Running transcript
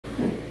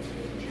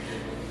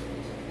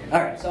All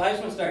right, so I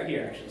just want to start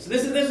here, actually. So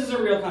this is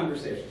a real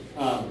conversation.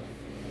 I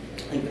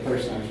think the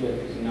person I was with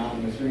is not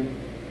in this room.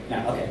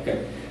 No, okay,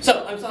 good.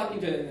 So I'm talking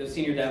to a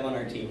senior dev on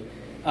our team,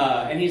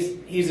 and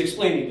he's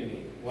explaining to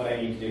me what I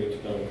need to do to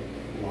build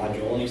a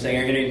module. And he's saying,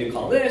 you're going to need to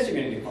call this, you're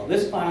going to need to call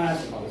this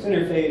class, call this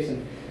interface,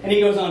 and he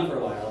goes on for a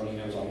while, and he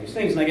knows all these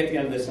things. And I get to the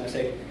end of this, and I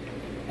say,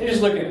 I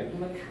just look at him.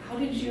 I'm like, how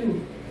did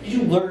you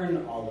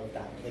learn all of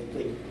that?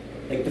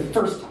 Like the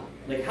first time.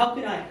 Like, how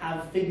could I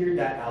have figured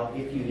that out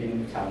if you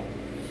didn't tell me?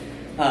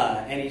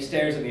 And he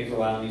stares at me for a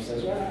while, and he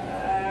says,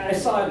 well, I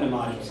saw it in a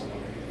module somewhere.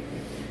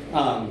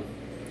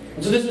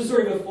 And so this was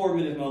sort of a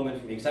formative moment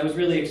for me, because I was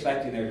really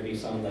expecting there to be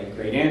some like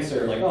great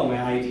answer, like, oh,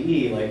 my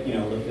IDE, like, you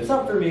know, look this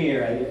up for me,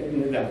 or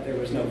no, there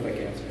was no quick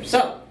answer.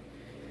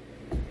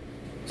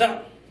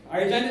 So our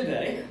agenda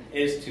today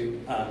is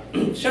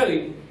to show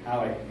you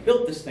how I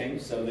built this thing,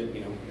 so that, you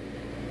know,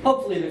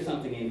 hopefully there's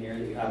something in here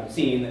that you haven't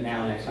seen that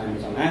now next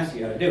time someone asks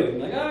you how to do it,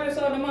 you're like, oh, I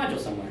saw it in a module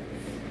somewhere.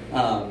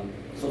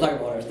 So we'll talk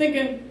about what I was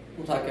thinking.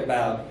 We'll talk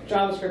about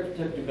JavaScript it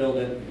took to build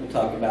it. We'll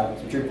talk about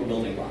some Drupal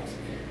building blocks,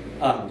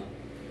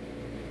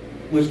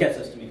 which gets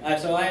us to me.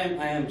 So I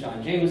am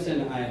John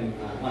Jameson. I'm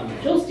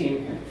on Jill's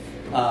team here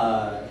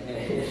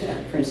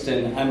at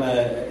Princeton. I'm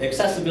an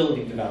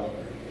accessibility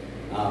developer.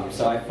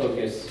 So I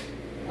focus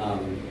a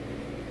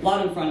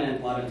lot on front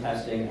end, a lot on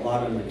testing, a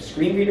lot on like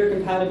screen reader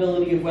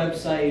compatibility of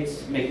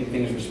websites, making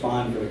things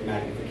respond for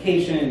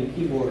magnification,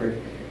 keyboard.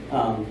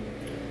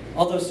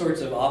 All those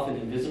sorts of often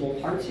invisible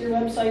parts of your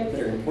website that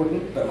are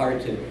important but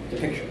hard to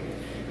picture.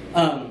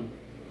 So I'm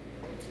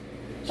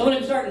going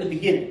to start in the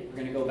beginning. We're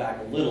going to go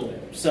back a little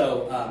bit.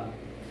 So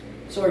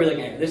what are we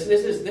looking at? This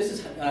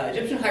is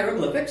Egyptian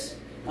hieroglyphics.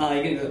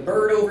 You get the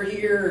bird over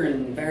here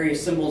and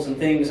various symbols and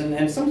things,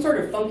 and some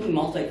sort of funky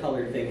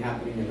multicolored thing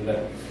happening in the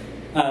middle.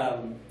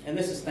 And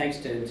this is thanks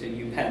to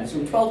UPenn. It's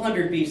from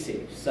 1200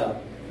 BC, so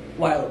a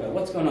while ago.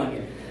 What's going on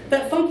here?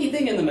 That funky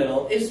thing in the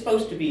middle is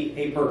supposed to be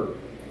a bird.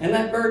 And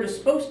that bird is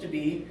supposed to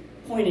be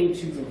pointing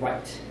to the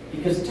right.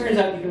 Because it turns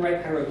out you can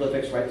write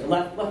hieroglyphics right to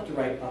left, left to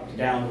right, up to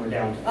down, or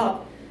down to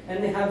up.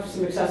 And they have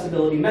some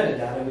accessibility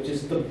metadata, which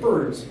is the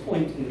bird's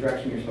point in the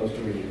direction you're supposed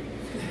to read.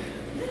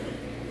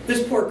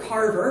 This poor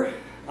carver,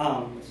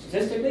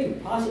 statistically,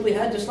 possibly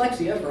had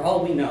dyslexia for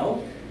all we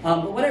know.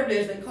 But whatever it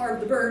is, they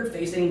carved the bird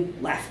facing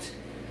left.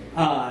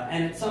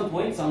 And at some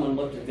point, someone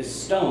looked at this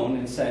stone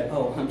and said,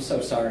 oh, I'm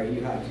so sorry, you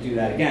have to do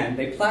that again.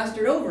 They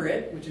plastered over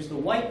it, which is the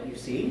white you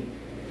see,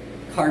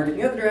 carved it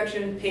the other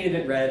direction, painted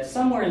it red.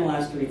 Somewhere in the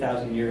last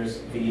 3,000 years,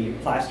 the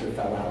plaster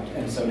fell out,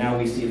 and so now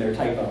we see their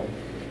typo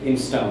in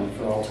stone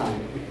for all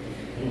time.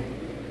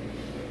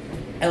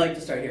 I like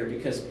to start here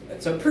because,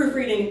 so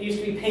proofreading, it used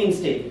to be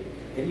painstaking.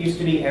 It used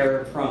to be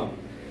error-prone.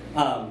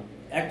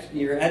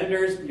 Your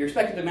editors, you're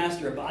expected to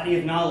master a body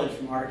of knowledge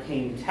from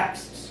arcane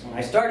texts. When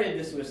I started,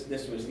 this was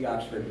the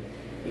Oxford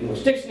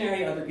English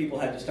Dictionary. Other people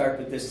had to start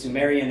with this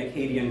Sumerian,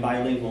 Akkadian,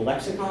 bilingual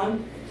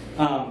lexicon.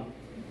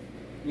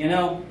 You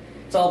know,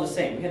 it's all the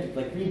same. We had to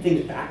like read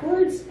things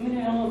backwards. I mean,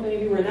 I don't know if any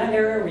of you were in that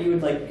era where you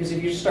would like, because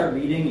if you just start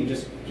reading, you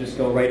just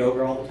go right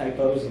over all the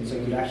typos, and so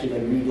you would actually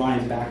like read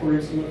lines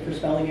backwards to look for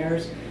spelling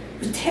errors. It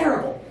was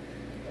terrible.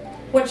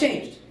 What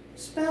changed?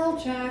 Spell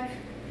check.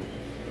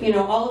 You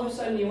know, all of a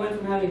sudden you went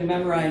from having to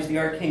memorize the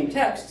arcane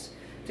texts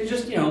to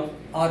just, you know,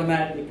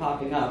 automatically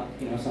popping up,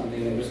 you know,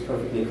 something that was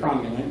perfectly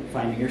cromulent,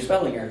 finding your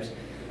spelling errors.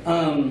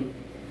 Well,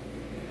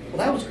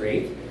 that was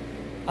great.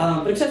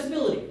 But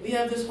accessibility. We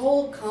have this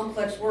whole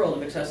complex world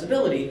of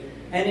accessibility,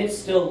 and it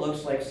still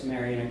looks like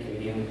Sumerian,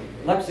 Akkadian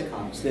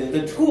lexicons.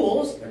 The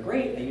tools, they're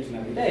great, I use them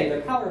every day,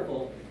 they're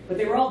powerful, but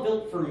they were all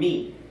built for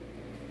me.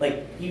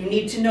 Like, you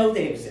need to know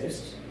they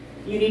exist.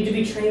 You need to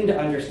be trained to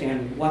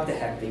understand what the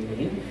heck they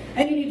mean,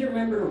 and you need to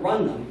remember to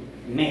run them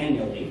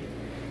manually.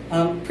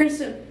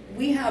 Princeton,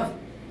 we have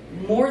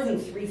more than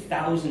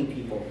 3,000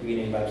 people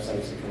creating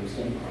websites at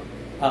Princeton.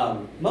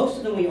 Most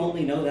of them we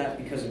only know that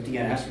because of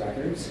DNS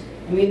records.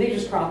 I mean, they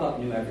just crop up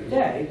new every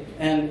day,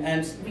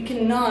 and we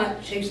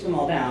cannot chase them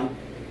all down.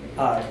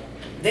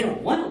 They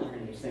don't want to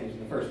learn these things in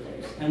the first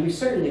place, and we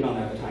certainly don't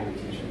have the time to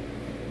teach them.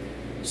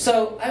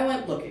 So I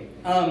went looking.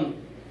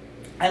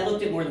 I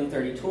looked at more than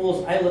 30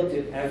 tools. I looked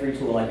at every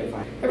tool I could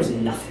find. There was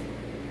nothing.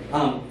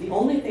 The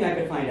only thing I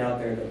could find out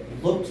there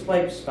that looked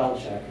like spell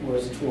check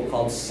was a tool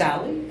called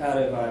Sally out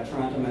of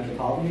Toronto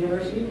Metropolitan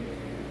University.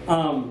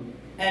 And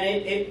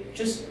it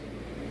just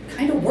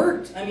kind of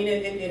worked. I mean,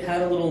 it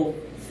had a little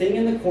thing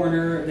in the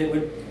corner that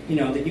would, you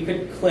know, that you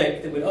could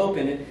click that would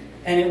open it,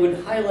 and it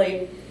would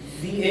highlight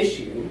the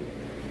issue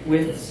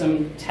with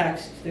some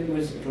text that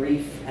was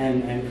brief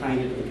and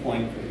kind of to the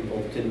point for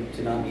people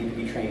to not need to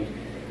be trained.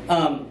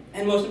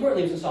 And most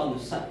importantly, it was installed on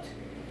the site.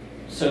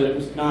 So it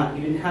was not,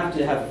 you didn't have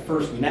to have a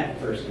first met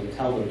person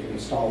tell them to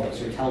install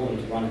this or tell them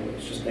to run it. It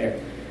was just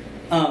there.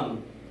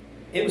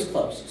 It was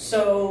close.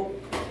 So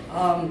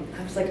I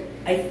was like,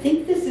 I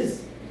think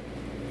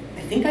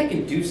I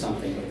can do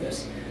something with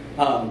this.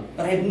 But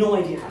I had no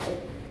idea how.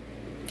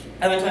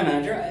 I went to my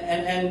manager,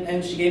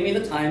 and she gave me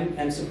the time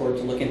and support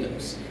to look into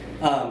this.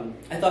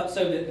 I thought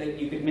so that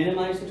you could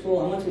minimize the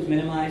tool, and once it was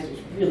minimized, it was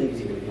really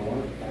easy to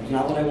ignore. That was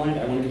not what I wanted.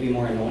 I wanted to be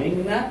more annoying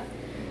than that.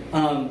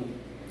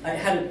 I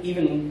had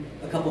even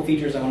a couple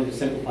features I wanted to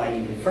simplify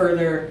even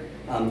further.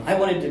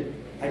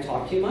 I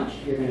talk too much,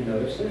 you're going to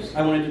notice this.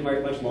 I wanted to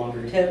write much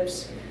longer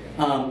tips.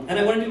 And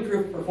I wanted to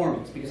improve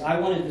performance because I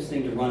wanted this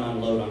thing to run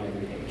on load on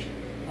every page.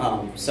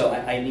 So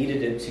I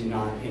needed it to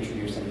not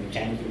introduce any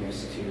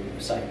jankiness to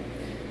the site.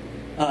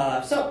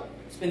 So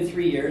it's been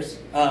 3 years.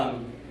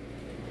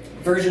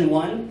 Version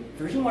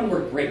 1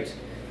 worked great.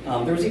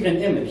 There was even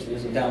an image that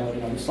isn't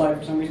downloaded on the slide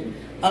for some reason.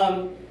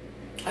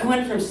 I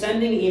went from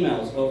sending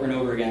emails over and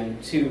over again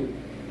to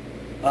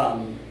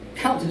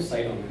countless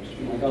site owners.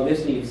 Like, oh,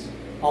 this needs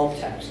alt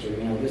text, or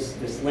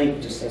this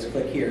link just says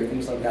click here,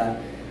 things like that.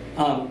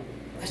 I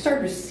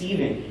started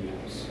receiving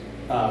emails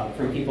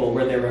from people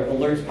where there were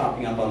alerts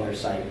popping up on their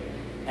site,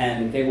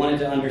 and they wanted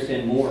to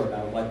understand more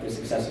about what this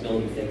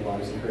accessibility thing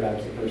was, and heard I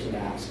was the person to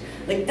ask.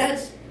 Like,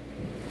 that's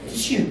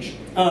huge.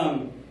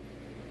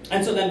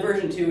 And so then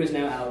version 2 is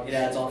now out. It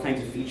adds all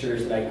kinds of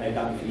features that I've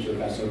gotten feature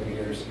requests over the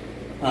years.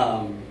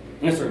 And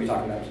that's what we're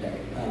talking about today.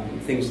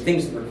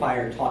 Things that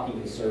require talking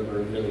to the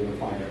server and really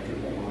require a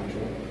Drupal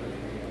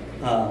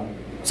module.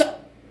 So,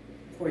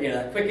 before we get to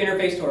that quick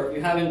interface tour, if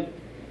you haven't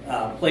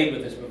played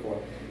with this before,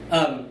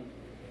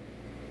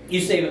 you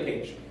save a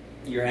page.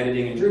 You're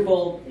editing in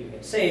Drupal, you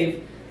hit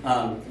save,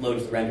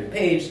 loads the rendered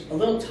page. A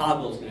little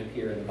toggle is going to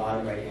appear in the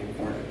bottom right-hand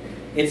corner.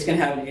 It's going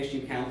to have an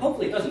issue count.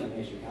 Hopefully it doesn't have an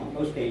issue count.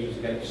 Most pages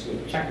have got just a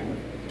little check mark.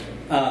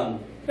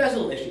 It has a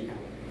little issue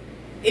count.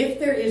 If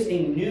there is a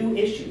new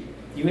issue,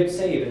 you hit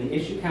save and the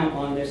issue count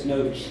on this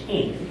node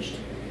changed,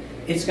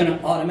 it's going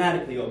to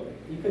automatically open.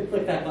 You could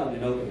click that button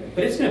and open it,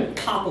 but it's going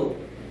to pop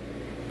open.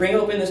 Bring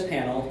open this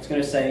panel. It's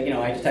going to say,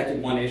 I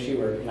detected 1 issue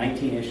or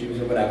 19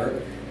 issues or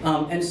whatever,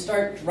 and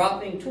start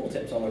dropping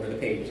tooltips all over the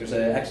page. There's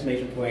an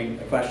exclamation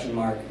point, a question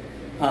mark,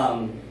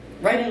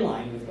 right in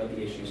line with what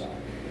the issues are.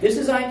 This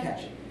is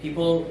eye-catching.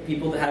 People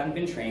that haven't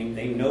been trained,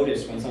 they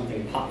notice when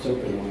something pops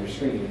open on your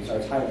screen and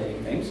starts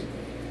highlighting things.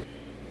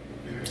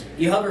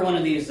 You hover one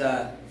of these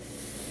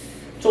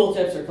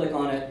tooltips or click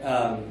on it,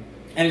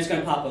 and it's going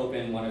to pop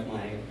open one of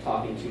my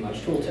talking too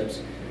much tooltips.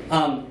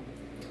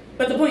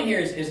 But the point here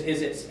is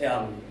it's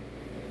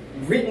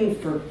written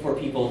for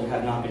people that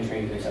have not been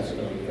trained in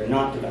accessibility. They're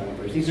not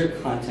developers. These are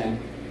content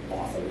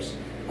authors.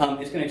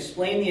 It's going to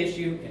explain the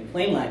issue in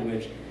plain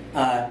language,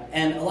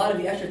 and a lot of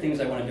the extra things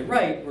I wanted to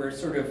write were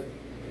sort of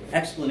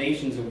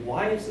explanations of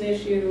why it's an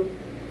issue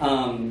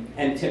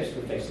and tips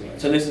for fixing it.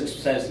 So this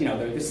says,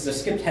 this is a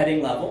skipped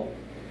heading level,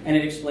 and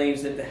it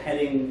explains that the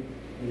heading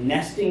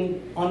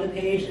nesting on the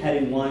page,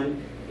 heading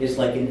 1 is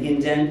like an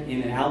indent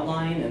in an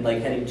outline, and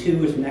like heading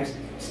 2 is the next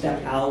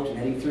step out, and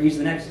heading 3 is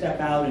the next step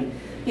out, and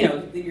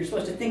you're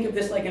supposed to think of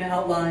this like an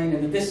outline,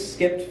 and that this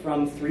skipped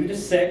from 3 to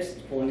 6,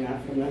 pulling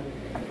that from the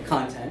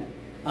content.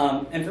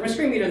 And from a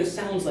screen reader, this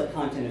sounds like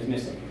content is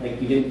missing. Like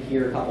you didn't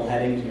hear a couple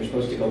headings, and you're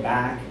supposed to go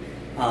back,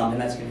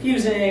 and that's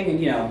confusing, and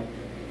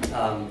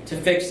to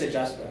fix,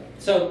 adjust that.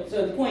 So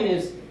the point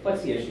is,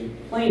 what's the issue?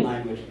 Plain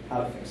language,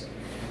 how to fix it.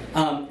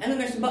 And then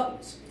there's some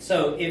buttons.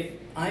 So if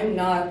I'm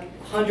not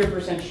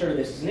 100% sure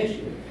this is an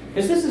issue,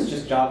 because this is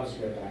just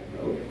JavaScript I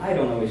wrote, I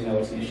don't always know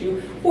it's an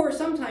issue. Or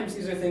sometimes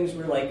these are things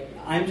where, like,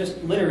 I'm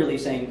just literally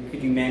saying,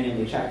 could you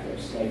manually check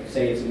this? Like,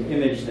 say it's an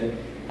image that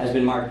has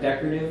been marked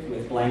decorative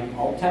with blank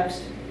alt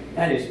text.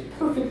 That is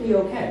perfectly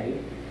okay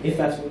if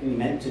that's what you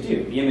meant to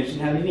do. The image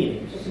didn't have any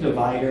meaning. Just a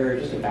divider,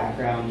 just a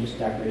background, just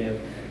decorative.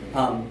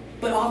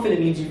 But often it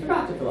means you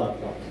forgot to fill out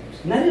the alt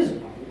text. And that is a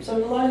problem. So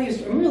a lot of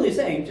these, I'm really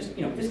saying, just,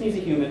 this needs a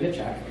human to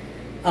check.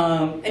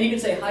 And you can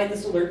say, hide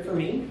this alert for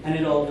me, and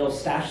it'll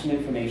stash some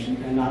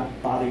information and not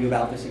bother you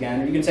about this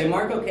again. Or you can say,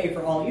 mark OK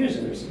for all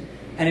users,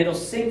 and it'll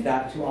sync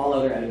that to all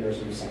other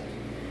editors of the site.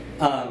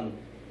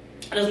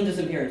 It doesn't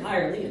disappear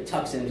entirely. It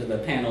tucks into the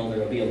panel. There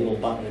will be a little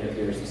button that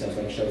appears that says,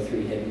 like, show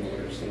 3 hidden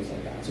alerts, things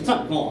like that. So it's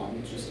not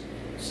gone. It just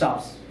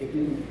stops.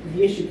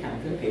 The issue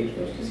count of the page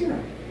goes to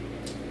 0.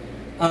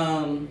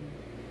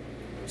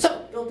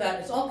 So built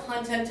that. It's all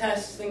content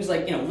tests, things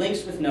like,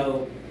 links with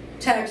no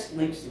text,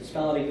 links that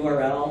spell out a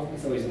URL.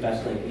 That's always the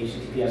best link,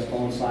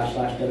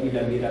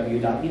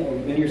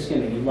 https://www. Linear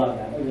skimming, you love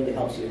that. It really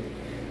helps you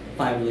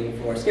find what you're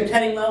looking for. Skipped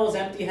heading levels,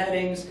 empty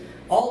headings,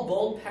 all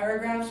bold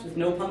paragraphs with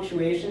no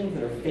punctuation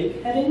that are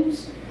fake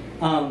headings.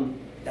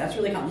 That's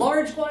really common.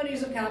 Large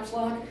quantities of caps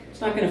lock.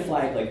 It's not going to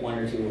flag like 1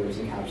 or 2 words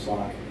in caps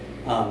lock.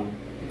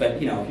 But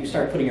if you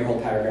start putting your whole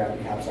paragraph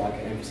in caps lock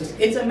and emphasis,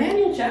 it's a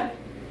manual check.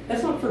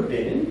 That's not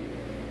forbidden.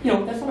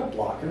 That's not a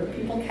blocker.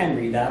 People can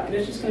read that, but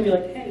it's just going to be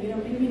like, hey,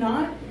 maybe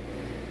not.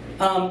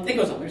 It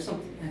goes on. There's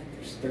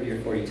 30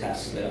 or 40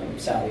 tests that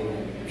Sally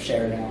and I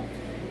share now.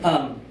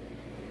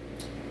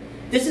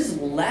 This is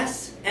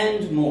less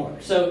and more.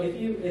 So if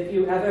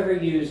you have ever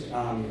used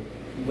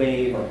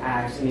Wave or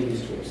Axe, any of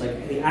these tools,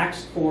 like the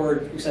Axe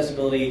Core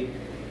accessibility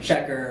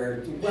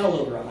checker, well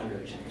over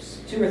 100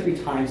 checks, 2 or 3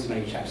 times as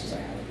many checks as I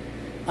have.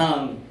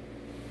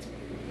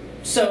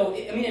 So,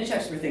 it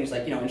checks for things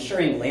like,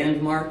 ensuring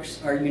landmarks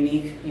are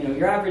unique.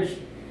 Your average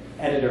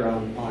editor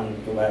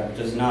on the web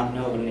does not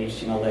know what an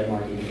HTML-led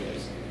marketing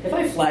is. If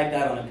I flag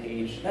that on a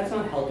page, that's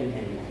not helping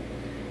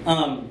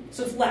anyone.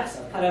 So it's less.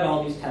 I've cut out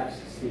all these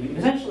texts.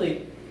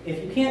 Essentially,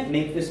 if you can't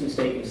make this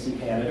mistake in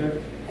CK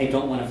Editor, I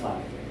don't want to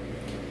flag it.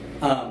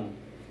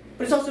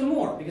 But it's also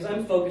more, because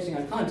I'm focusing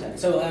on content.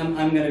 So I'm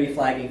going to be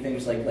flagging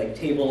things like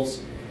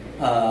tables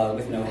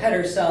with no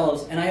header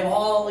cells, and I have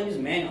all these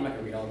manual, I'm not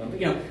going to read all of them,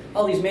 but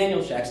all these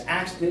manual checks.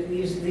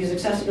 These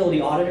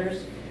accessibility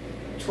auditors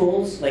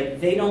tools,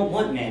 they don't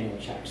want manual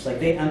checks.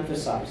 They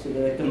emphasize,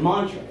 the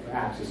mantra for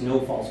apps is no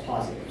false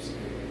positives.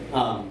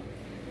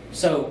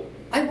 So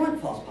I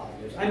want false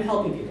positives. I'm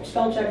helping people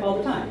spell check all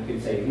the time. You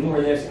could say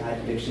ignore this, add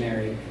to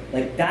dictionary.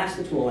 That's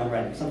the tool I'm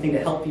writing, something to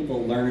help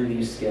people learn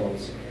these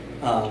skills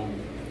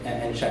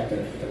and check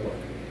their work.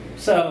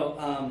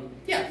 So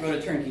yeah, wrote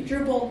a turnkey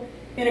Drupal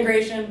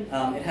integration.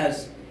 It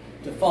has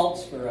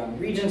defaults for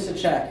regions to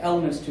check,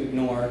 elements to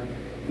ignore,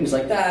 things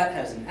like that.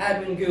 Has an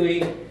admin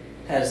GUI,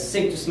 has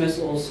sync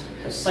dismissals,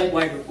 has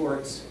site-wide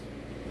reports.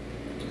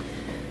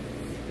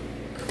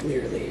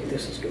 Clearly,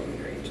 this is going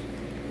great.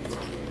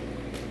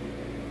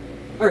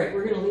 All right,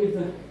 we're going to leave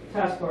the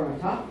taskbar on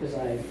top because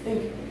I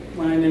think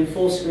when I'm in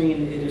full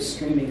screen, it is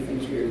streaming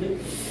things weirdly.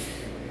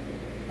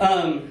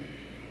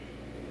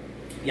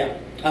 Yeah,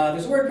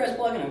 there's a WordPress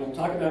plugin I won't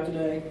talk about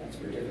today. That's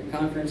for a different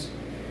conference.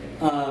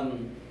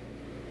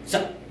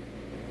 So,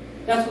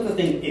 that's what the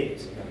thing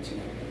is.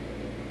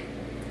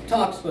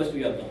 Talk's supposed to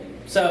be about building.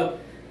 So,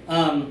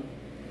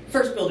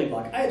 first building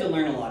block. I had to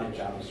learn a lot of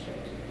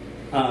JavaScript.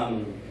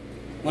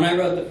 When I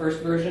wrote the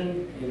first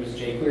version, it was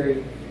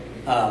jQuery.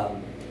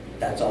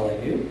 That's all I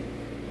knew.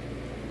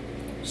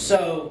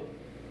 So,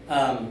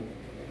 at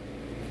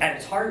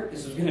its heart,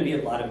 this is going to be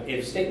a lot of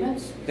if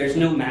statements. There's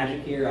no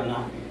magic here. I'm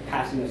not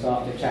passing this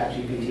off to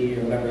ChatGPT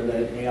or whatever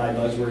the AI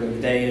buzzword of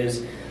the day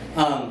is.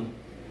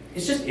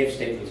 It's just if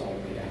statements all the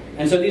way down.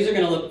 And so these are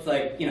going to look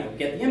like,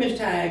 get the image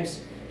tags,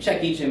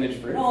 check each image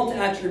for an alt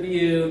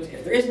attribute.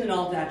 If there isn't an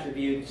alt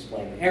attribute,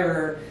 display an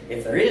error.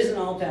 If there is an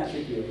alt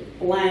attribute,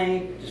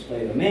 blank,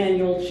 display the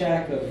manual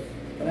check of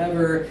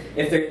whatever.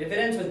 If it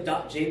ends with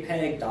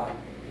 .jpeg,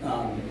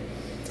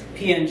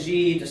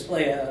 .png,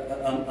 display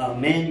a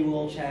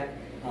manual check.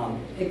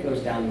 It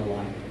goes down the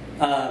line.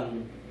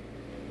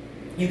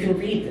 You can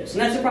read this,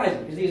 and that's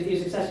surprising because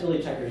these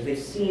accessibility checkers, they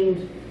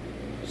seemed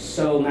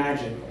so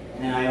magical,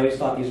 and I always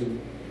thought these were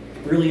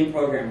brilliant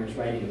programmers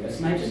writing this,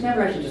 and I just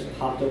never actually just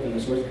popped open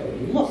the source code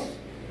and looked.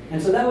 And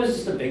so that was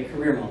just a big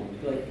career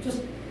moment.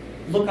 Just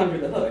look under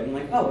the hood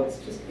and oh, it's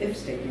just if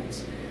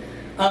statements.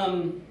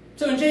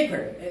 So in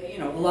jQuery,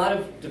 a lot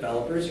of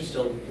developers are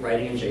still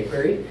writing in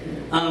jQuery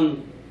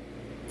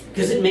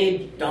because it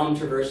made DOM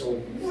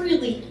traversal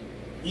really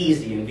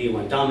easy in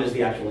V1. DOM is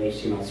the actual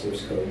HTML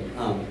source code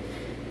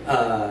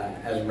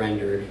as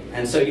rendered,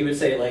 and so you would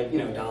say $,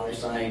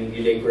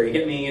 jQuery,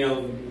 get me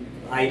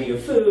ID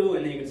of foo,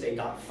 and then you could say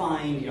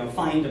 .find,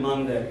 find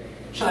among the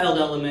child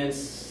elements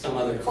some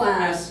other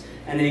class,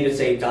 and then you could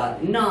say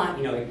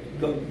 .not,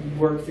 go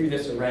work through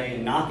this array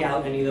and knock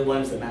out any of the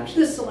ones that match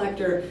this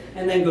selector,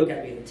 and then go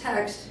get me the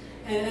text,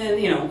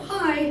 and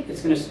hi,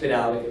 it's going to spit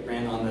out if it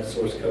ran on the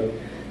source code.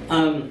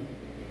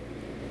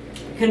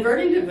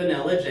 Converting to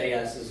vanilla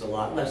JS is a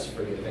lot less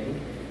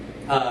forgiving.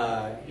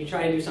 You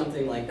try to do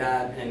something like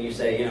that, and you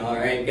say, all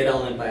right, get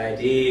element by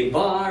ID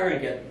bar, and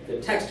get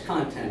the text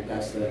content.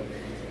 That's the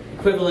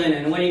equivalent.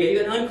 And when you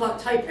get an uncaught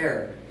type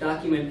error,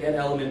 document get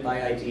element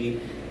by ID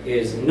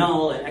is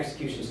null, and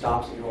execution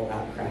stops, and your whole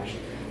app crashed.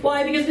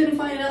 Why? Because it didn't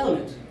find an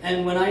element.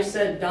 And when I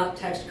said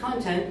 .text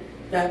content,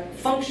 that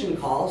function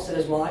call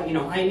says, well, I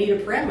need a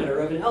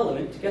parameter of an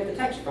element to get the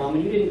text from,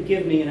 and you didn't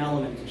give me an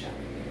element to check.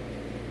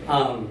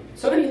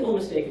 So any little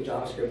mistake in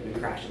JavaScript and it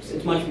crashes.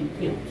 It's much,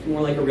 it's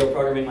more like a real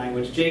programming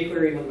language.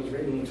 jQuery, when it was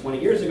written 20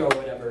 years ago or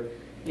whatever,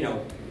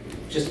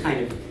 just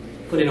kind of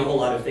put in a whole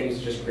lot of things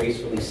to just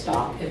gracefully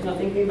stop if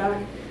nothing came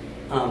back.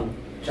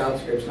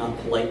 JavaScript's not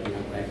polite in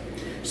that way.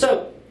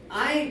 So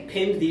I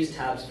pinned these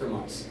tabs for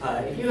months.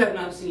 If you have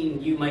not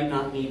seen You Might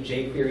Not Need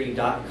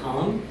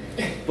jQuery.com,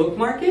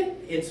 bookmark it.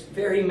 It's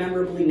very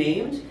memorably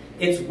named.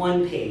 It's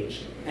one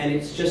page, and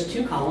it's just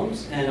 2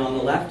 columns, and on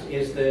the left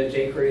is the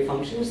jQuery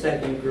functions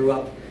that you grew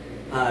up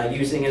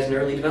using as an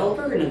early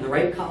developer, and in the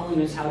right column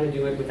is how to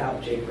do it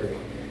without jQuery.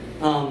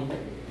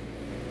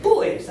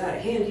 Boy, is that a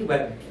handy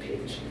web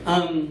page.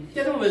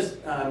 The other one was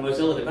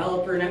Mozilla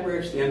Developer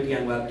Networks, the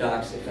MDN Web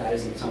Docs, if that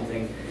isn't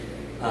something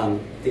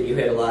that you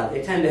hit a lot.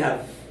 They tend to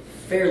have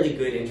fairly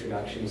good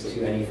introductions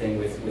to anything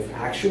with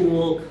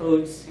actual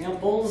code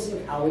samples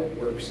of how it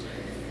works.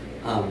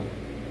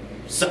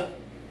 So,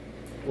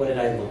 what did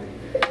I learn?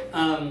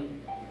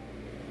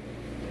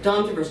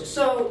 DOM traversal.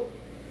 So,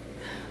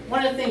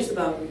 one of the things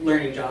about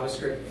learning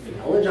JavaScript,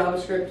 vanilla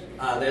JavaScript,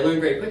 that I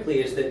learned very quickly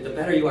is that the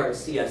better you are at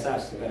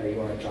CSS, the better you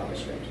are at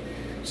JavaScript.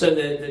 So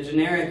the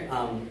generic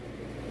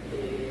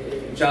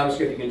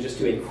JavaScript, you can just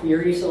do a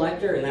query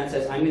selector, and that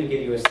says, I'm going to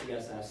give you a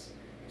CSS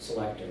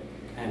selector,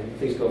 and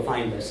please go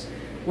find this.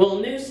 Well,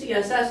 new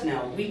CSS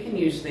now, we can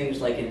use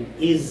things like an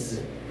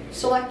is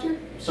selector.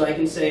 So I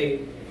can say,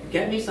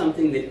 get me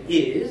something that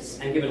is,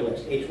 and give it a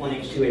list, H1,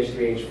 H2,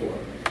 H3, H4.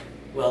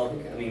 Well,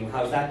 I mean,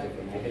 how's that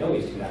different? I could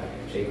always do that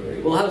in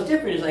jQuery. Well, how it's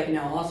different is I can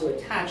now also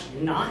attach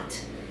not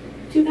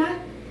to that.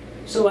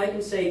 So I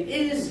can say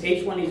is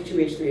H1, H2,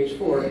 H3,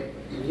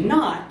 H4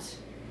 not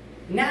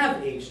nav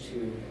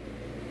H2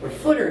 or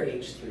footer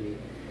H3,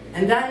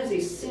 and that is a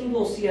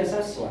single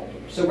CSS selector.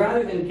 So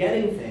rather than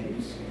getting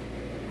things,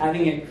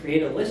 having it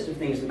create a list of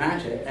things to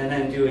match it, and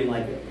then doing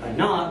like a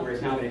not, where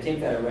it's now going to take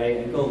that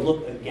array and go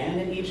look again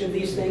at each of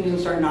these things and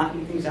start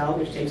knocking things out,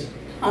 which takes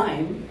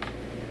time,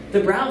 the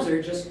browser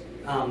just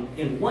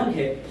in one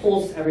hit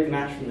pulls every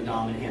match from the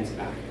DOM and hands it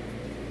back.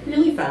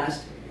 Really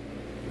fast,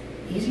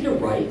 easy to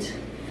write.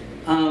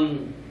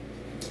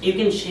 You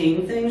can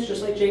chain things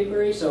just like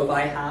jQuery. So if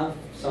I have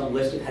some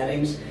list of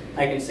headings,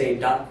 I can say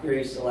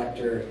 .query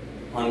selector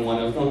on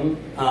one of them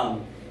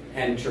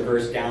and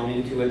traverse down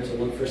into it to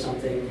look for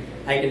something.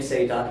 I can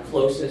say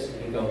 .closest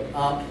and go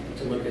up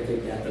to look at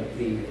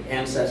the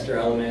ancestor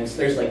elements.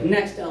 There's like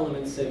next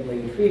element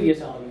sibling,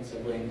 previous element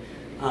sibling.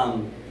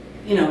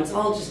 You know, it's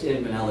all just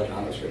in vanilla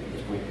JavaScript at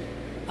this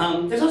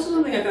point. There's also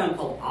something I found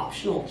called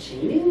optional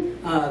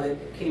chaining that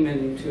came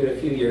into it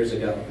a few years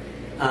ago.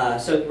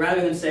 So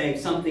rather than saying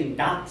something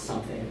dot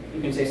something,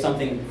 you can say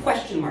something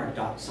question mark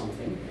dot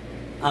something.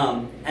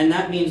 And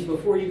that means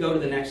before you go to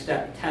the next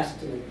step, test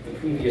that the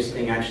previous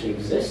thing actually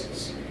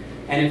exists.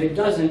 And if it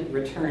doesn't,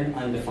 return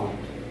undefined.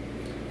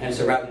 And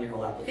so rather than your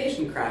whole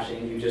application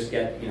crashing, you just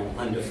get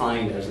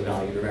undefined as the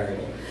value of the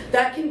variable.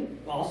 That can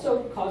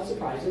also cause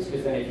surprises,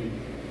 because then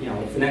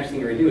if the next thing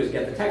you're going to do is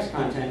get the text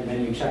content and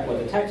then you check what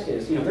the text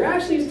is, there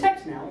actually is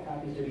text now, it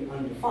happens to be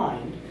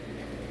undefined.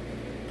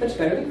 But it's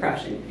better than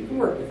crashing. You can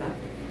work with that.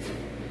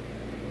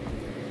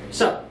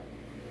 So,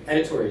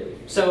 editorially.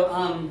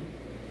 So,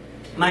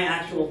 my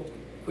actual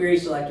query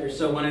selector,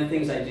 so one of the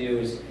things I do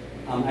is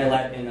I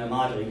let in the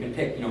module, you can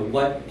pick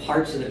what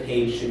parts of the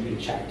page should be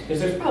checked. Because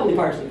there's probably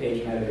parts of the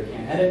page an editor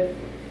can't edit.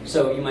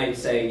 So you might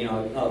say,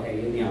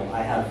 okay,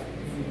 I have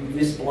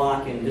this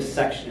block and this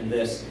section and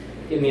this.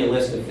 Give me a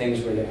list of things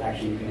where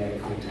actually you can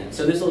edit content.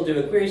 So this will do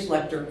a query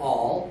selector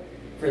all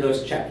for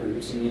those check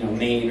routes and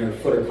main or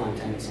footer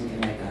content,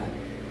 something like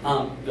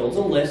that. Builds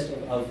a list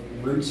of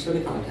routes for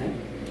the content.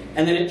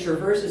 And then it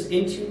traverses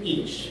into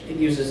each. It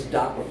uses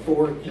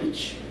 .for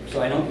each.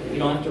 So you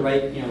don't have to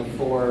write,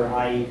 for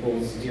I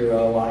equals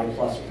 0, I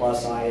plus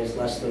plus, I is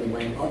less than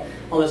length,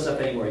 all this stuff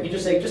anymore. You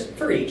just say, just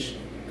for each,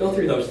 go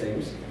through those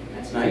things.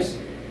 That's nice.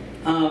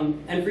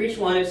 And for each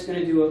one, it's going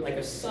to do like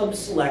a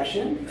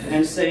sub-selection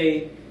and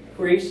say,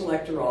 query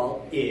selector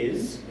all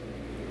is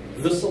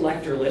the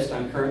selector list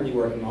I'm currently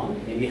working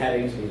on, maybe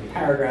headings, maybe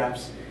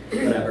paragraphs,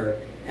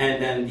 whatever.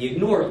 And then the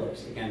ignore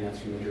list, again, that's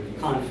from the Drupal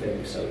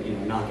config, so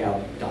knock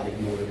out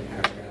 .ignore the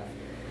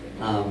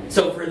paragraph.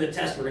 So for the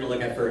test we're going to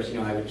look at first,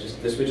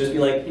 this would just be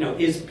like,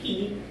 is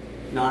P,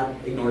 not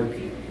ignored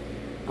P.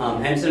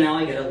 And so now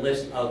I get a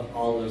list of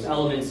all those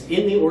elements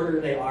in the order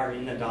they are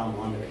in the DOM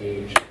on the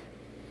page.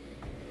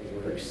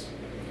 It works.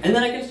 And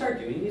then I can start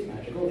doing these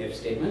magical if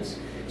statements.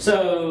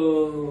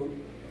 So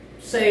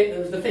say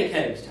the fake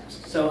headings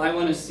test. So I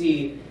want to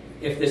see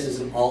if this is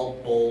an all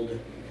bold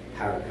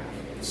paragraph.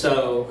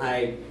 So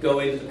I go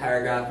into the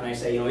paragraph and I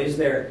say, is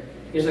there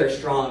a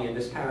strong in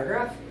this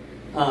paragraph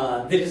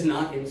that is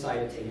not inside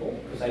a table?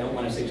 Because I don't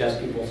want to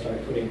suggest people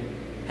start putting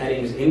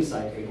headings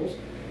inside tables.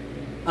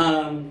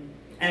 And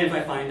if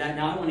I find that,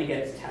 now I want to get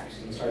its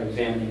text and start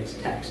examining its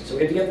text. So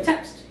we have to get the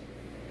text.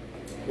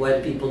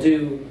 What do people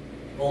do?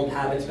 Old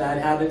habits,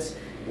 bad habits.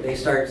 They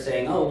start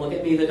saying, oh, well,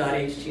 get me the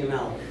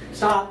 .html.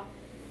 Stop.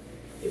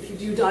 If you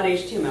do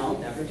 .html,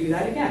 never do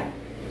that again.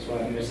 That's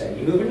what I'm going to say.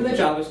 You move into the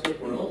JavaScript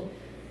world,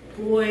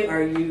 boy,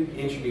 are you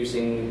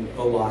introducing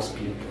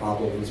OWASP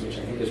problems, which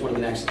I think is one of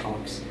the next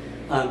talks.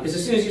 Because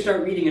as soon as you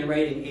start reading and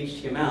writing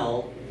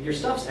HTML, your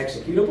stuff's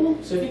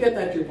executable. So if you get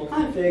that Drupal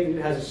config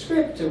that has a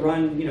script to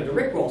run, to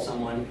rickroll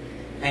someone,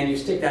 and you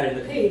stick that in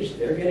the page,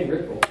 they're getting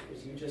rickrolled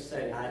because you just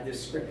said add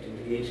this script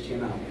into the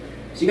HTML.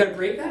 So you got to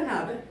break that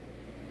habit.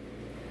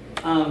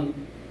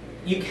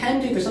 You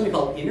can do, there's something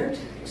called inner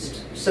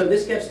text. So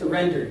this gets the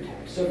rendered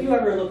text. So if you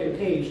ever look at a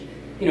page,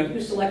 if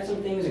you select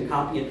some things and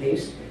copy and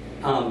paste,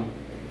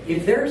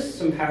 if there's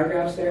some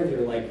paragraphs there that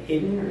are like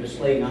hidden or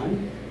display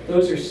none,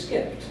 those are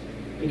skipped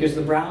because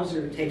the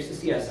browser takes the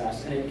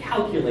CSS and it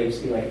calculates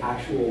the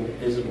actual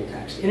visible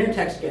text. Inner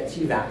text gets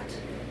you that.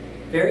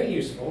 Very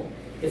useful.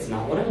 It's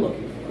not what I'm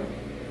looking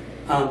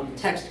for.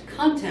 Text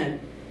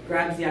content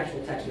grabs the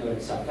actual text node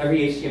itself. Every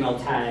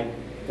HTML tag,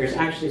 there's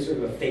actually sort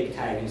of a fake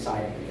tag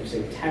inside of it. There's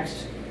a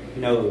text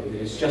node that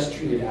is just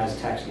treated as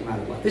text no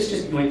matter what. This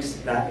just links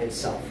that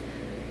itself.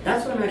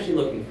 That's what I'm actually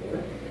looking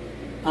for.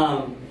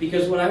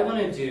 Because what I want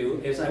to do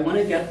is I want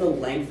to get the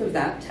length of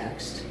that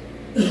text,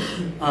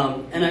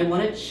 and I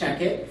want to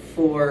check it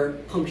for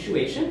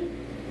punctuation.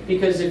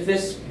 Because if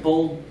this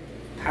bold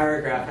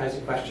paragraph has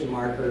a question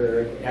mark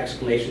or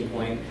exclamation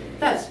point,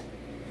 that's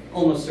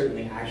almost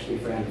certainly actually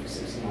for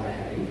emphasis, not a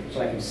heading.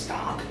 So I can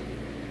stop.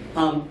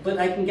 But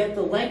I can get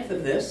the length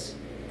of this,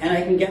 and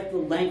I can get the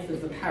length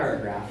of the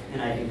paragraph,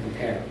 and I can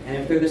compare. And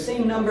if they're the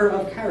same number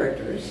of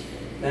characters,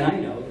 then I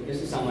know that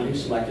this is someone who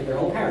selected their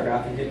whole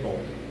paragraph and hit bold.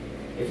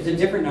 If it's a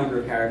different number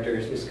of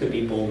characters, this could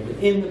be bold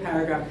within the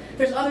paragraph.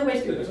 There's other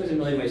ways to do it. There's always a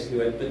million ways to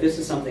do it, but this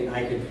is something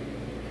I could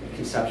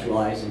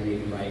conceptualize and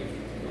read and write.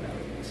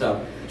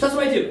 So that's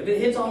what I do. If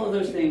it hits all of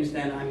those things,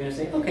 then I'm going to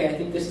say, okay, I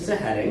think this is a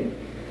heading.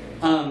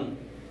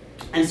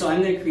 And so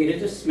I'm going to create a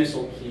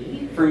dismissal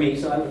key for me.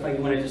 So if I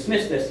want to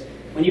dismiss this,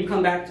 when you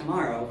come back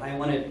tomorrow, I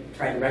want to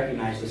try to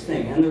recognize this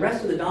thing. And the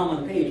rest of the DOM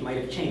on the page might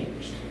have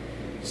changed.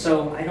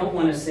 So I don't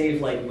want to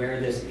save like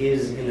where this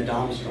is in the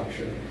DOM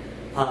structure.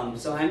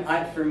 So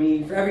for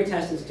me, for every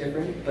test it's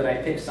different, but I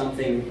pick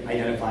something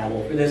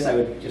identifiable. For this, I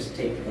would just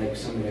take like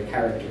some of the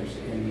characters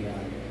in the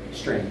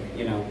string,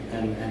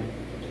 and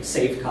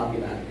save copy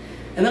that.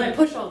 And then I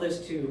push all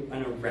this to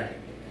an array.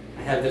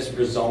 I have this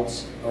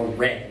results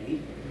array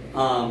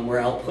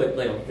where I'll put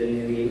the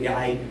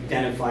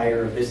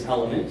identifier of this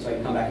element, so I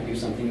can come back and do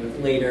something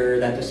with later,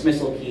 that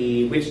dismissal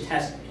key, which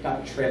test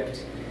got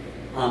tripped.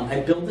 I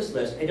build this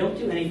list. I don't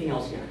do anything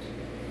else yet.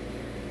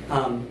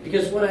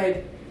 Because what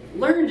I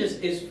learned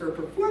is for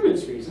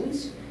performance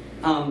reasons,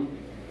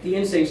 the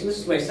instincts, and this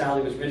is the way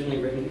Sally was originally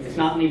written, it's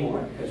not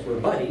anymore, because we're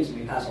buddies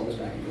and we pass all this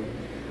back and forth.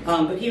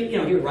 But he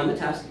would run the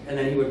test, and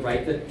then he would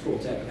write the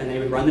tooltip, and then he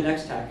would run the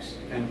next text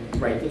and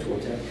write the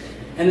tooltip.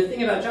 And the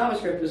thing about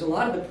JavaScript is a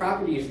lot of the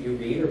properties you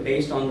read are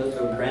based on the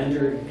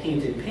rendered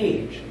painted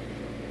page.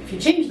 If you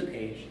change the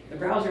page, the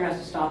browser has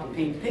to stop and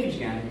paint the page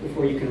again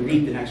before you can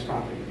read the next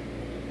property.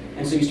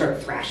 And so you start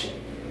thrashing.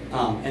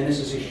 And this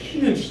is a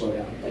huge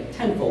slowdown, like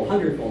 10-fold,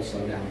 100-fold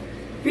slowdown.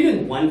 If you're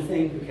doing one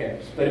thing, who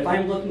cares? But if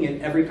I'm looking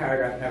at every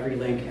paragraph, every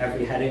link,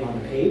 every heading on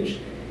the page,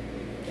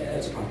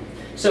 that's a problem.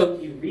 So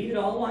you read it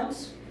all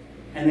once,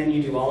 and then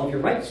you do all of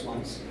your writes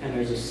once, and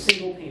there's a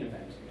single pane event.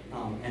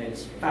 And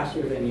it's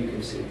faster than you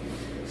can see.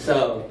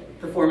 So,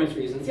 performance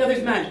reasons. The other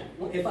is magic.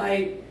 If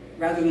I,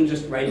 rather than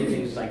just writing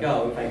things as I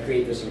go, if I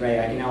create this array,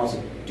 I can now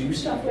also do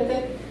stuff with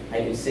it. I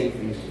can sync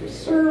things to the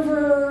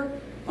server.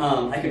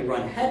 I can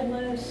run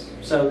headless.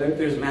 So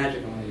there's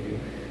magic on what you do.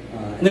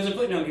 And there's a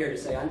footnote here to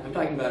say, I'm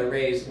talking about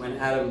arrays. When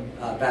Adam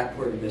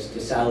backported this to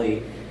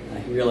Sally,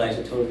 he realized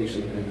it totally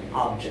should have been an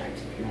object.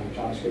 If you're not a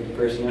JavaScript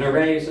person. An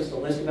array is just a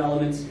list of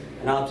elements.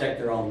 An object,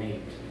 they're all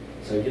named.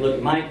 So if you look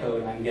at my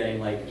code, I'm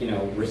getting like,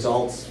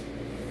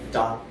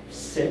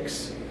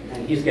 results.6,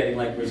 and he's getting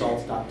like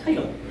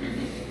results.title.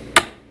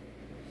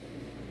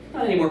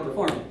 Not any more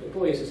performant, but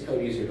boy, is this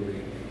code easier to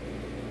read.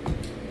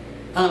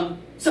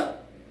 So,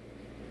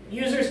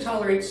 users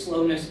tolerate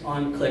slowness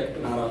on click,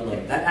 but not on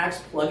load. That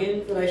Axe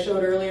plugin that I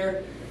showed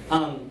earlier,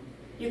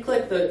 you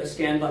click the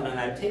scan button on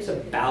that, it takes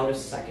about a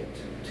second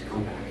to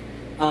come back.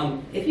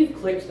 If you've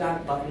clicked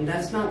that button,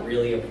 that's not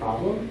really a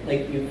problem.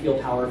 Like, you feel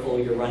powerful,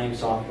 you're running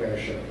software,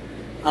 sure.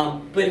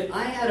 But if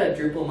I had a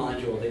Drupal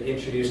module that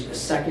introduced a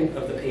second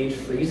of the page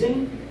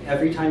freezing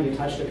every time you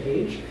touched a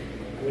page,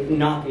 it would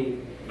not be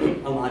a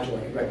module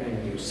I could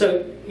recommend you use.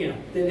 So,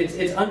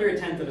 it's under a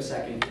tenth of a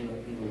second in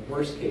the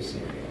worst case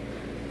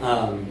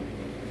scenario.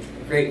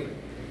 Great.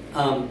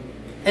 And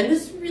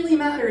this really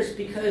matters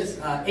because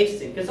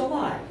async is a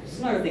lie. This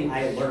is another thing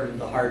I learned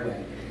the hard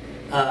way.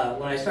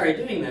 When I started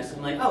doing this,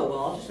 I'm like, oh,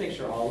 well, I'll just make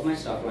sure all of my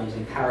stuff runs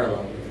in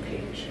parallel with the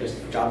page, because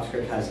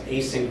JavaScript has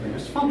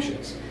asynchronous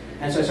functions.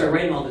 And so I started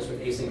writing all this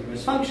with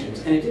asynchronous functions,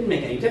 and it didn't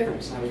make any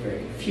difference, and I was very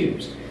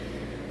confused.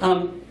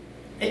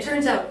 It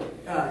turns out,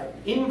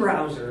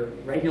 in-browser,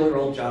 regular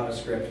old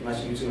JavaScript,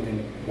 unless you use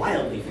something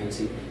wildly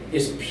fancy,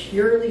 is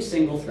purely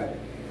single-threaded.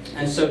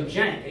 And so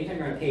jank, anytime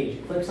you're on a page,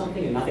 you click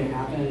something and nothing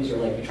happens, or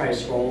like you try to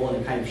scroll and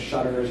it kind of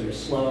shudders or is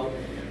slow,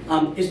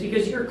 is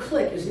because your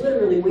click is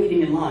literally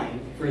waiting in line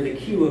for the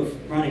queue of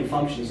running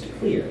functions to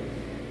clear.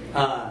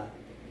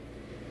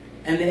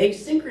 And the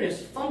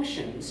asynchronous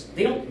functions,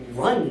 they don't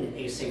run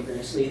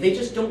asynchronously, they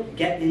just don't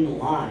get in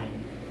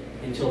line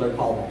until their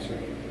callback's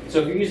ready.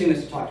 So if you're using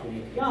this to talk to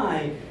an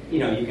API,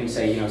 you can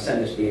say,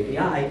 send this to the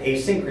API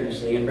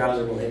asynchronously, and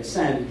browser will hit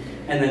send,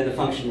 and then the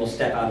function will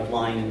step out of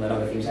line and let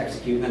other things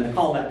execute, and then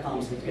the callback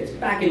comes and gets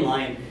back in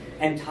line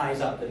and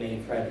ties up the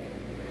main thread again.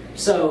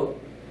 So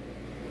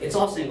it's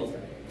all single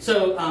threaded.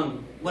 So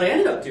what I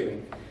ended up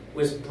doing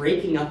was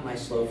breaking up my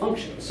slow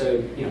function.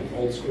 So,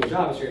 old school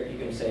JavaScript, you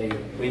can say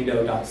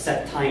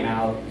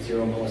window.setTimeout,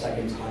 0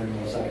 milliseconds, 100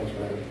 milliseconds,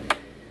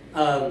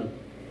 whatever.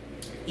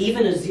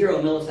 Even a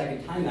 0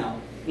 millisecond timeout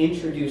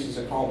introduces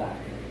a callback.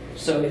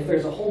 So if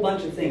there's a whole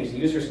bunch of things, the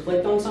users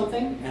clicked on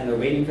something, and they're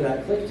waiting for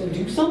that click to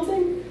do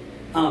something,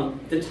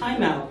 the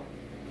timeout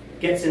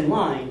gets in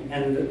line,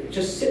 and it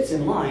just sits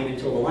in line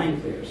until the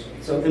line clears.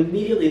 So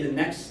immediately the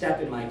next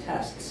step in my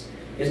tests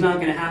is not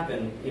going to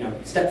happen,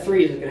 step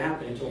 3 isn't going to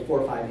happen until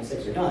 4, 5, and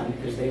 6 are done,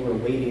 because they were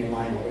waiting in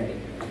line already.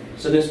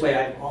 So this way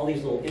I have all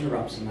these little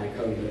interrupts in my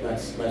code that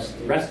lets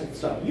the rest of the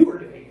stuff you are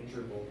doing in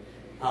Drupal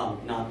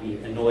not be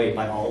annoyed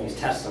by all these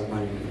tests I'm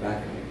running in the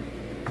background.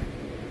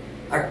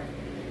 All right.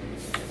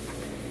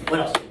 What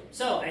else?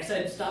 So I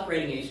said stop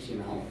writing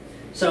HTML.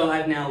 So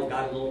I've now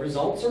got a little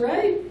results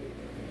array.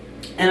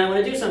 And I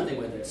want to do something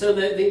with it. So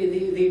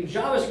the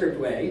JavaScript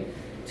way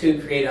to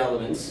create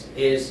elements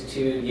is to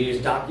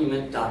use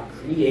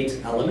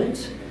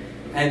document.createElement,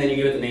 and then you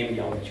give it the name of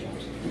the element you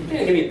want.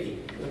 Okay, give me a P,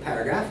 a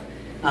paragraph.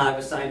 I've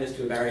assigned this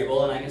to a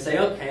variable, and I can say,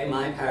 okay,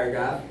 my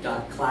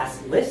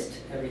paragraph.class list.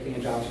 Everything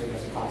in JavaScript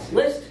has a class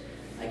list.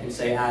 I can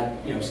say add,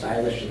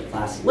 stylish to the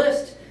class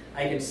list.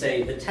 I can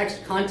say the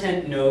text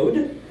content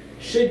node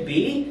should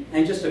be,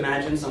 and just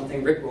imagine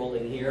something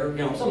rickrolling here,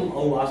 some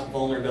OWASP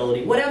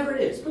vulnerability, whatever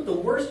it is. Put the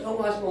worst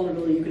OWASP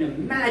vulnerability you can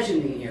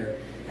imagine in here.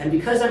 And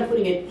because I'm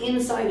putting it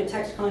inside a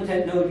text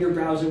content node, your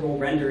browser will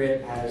render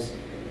it as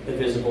the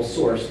visible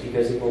source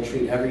because it will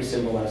treat every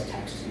symbol as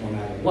text no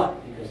matter what,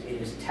 because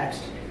it is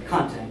text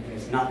content and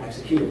it's not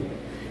executable.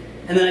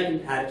 And then I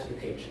can add it to the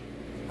page.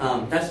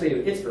 That's the way to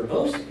do it. It's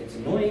verbose, it's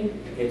annoying,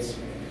 it's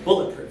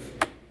bulletproof.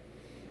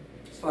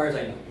 As far as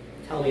I know.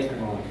 Tell me if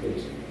I'm wrong,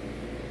 please.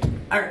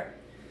 All right.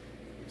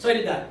 So I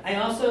did that. I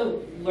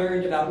also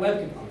learned about web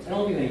components. I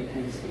don't do any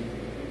Penn State.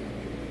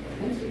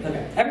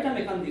 Okay. Every time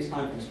I come to these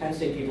conferences, Penn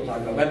State people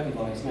talk about web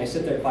components, and I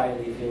sit there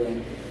quietly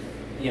feeling,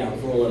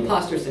 with a little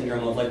imposter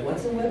syndrome of like,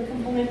 what's a web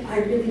component? I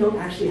really don't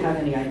actually have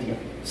any idea.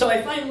 So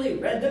I finally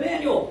read the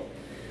manual.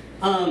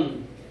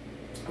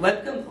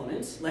 Web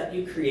components let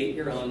you create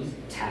your own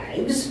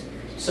tags,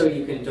 so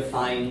you can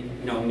define,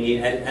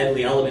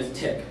 Edley element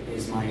tip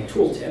is my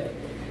tool tip.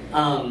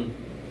 And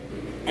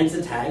it's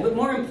a tag, but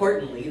more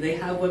importantly, they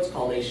have what's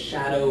called a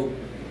shadow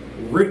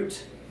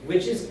root,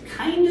 which is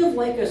kind of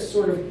like a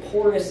sort of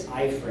porous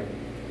iframe.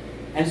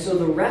 And so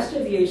the rest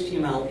of the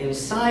HTML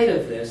inside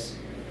of this,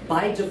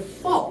 by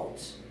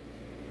default,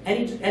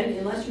 and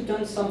unless you've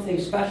done something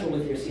special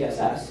with your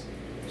CSS,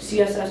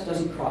 CSS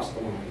doesn't cross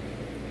the line.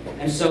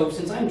 And so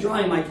since I'm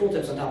drawing my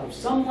tooltips on top of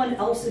someone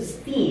else's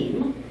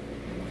theme,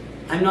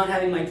 I'm not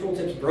having my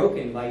tooltips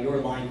broken by your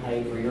line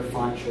height or your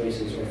font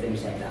choices or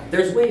things like that.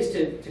 There's ways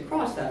to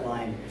cross that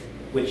line,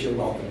 which you're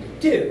welcome to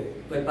do,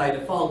 but by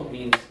default it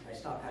means I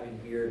stop having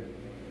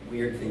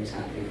weird things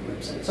happening on the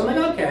website. So I'm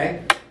like,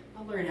 okay,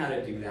 I'll learn how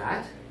to do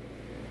that.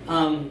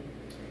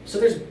 So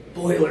there's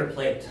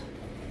boilerplate.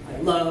 I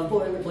love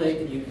boilerplate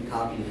that you can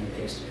copy and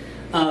paste.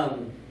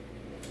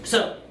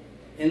 So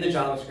in the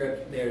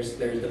JavaScript, there's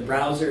the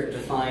browser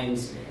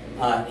defines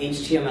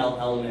HTML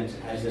element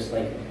as this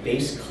like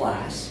base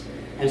class.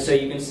 And so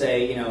you can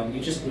say, you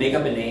just make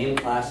up a name,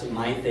 class of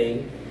my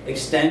thing,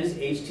 extends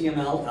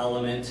HTML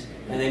element,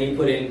 and then you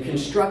put in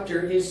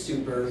constructor is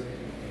super,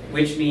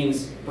 which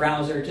means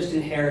browser, just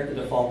inherit the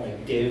default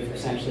like div,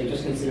 essentially,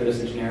 just consider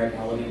this a generic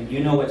element.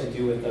 You know what to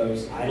do with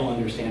those. I don't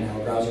understand how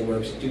a browser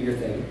works, do your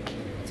thing.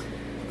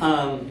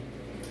 And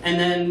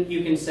then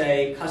you can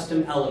say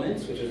custom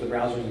elements, which is the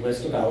browser's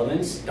list of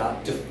elements,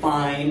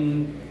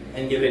 define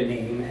and give it a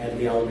name as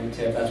the element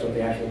tip. That's what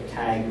the actual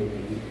tag would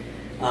be.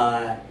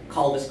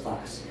 Call this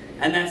class.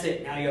 And that's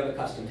it. Now you have a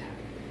custom tag.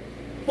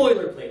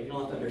 Boilerplate. You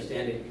don't have to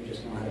understand it. You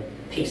just know how to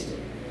paste it.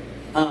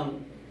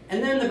 And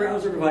then the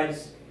browser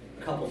provides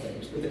a couple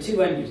things. With the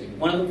two I'm using.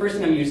 One of the first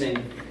thing I'm using,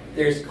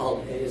 it's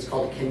called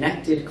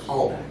connected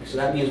callback. So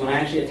that means when I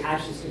actually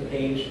attach this to the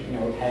page,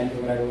 append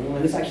or whatever,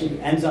 when this actually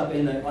ends up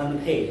on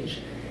the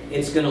page,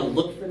 it's going to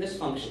look for this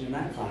function in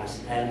that class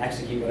and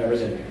execute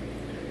whatever's in there.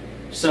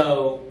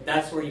 So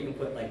that's where you can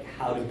put like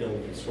how to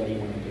build this, what do you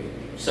want to do.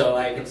 So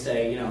I could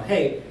say,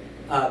 hey,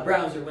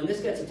 browser, when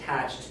this gets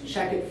attached,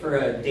 check it for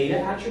a data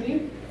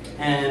attribute,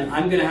 and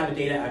I'm going to have a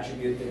data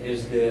attribute that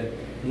is the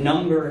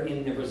number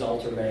in the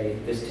result array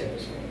this tip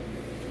is for.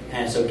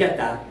 And so get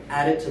that,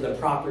 add it to the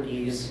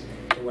properties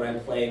for what I'm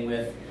playing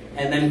with,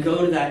 and then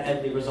go to that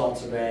Edley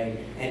results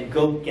array and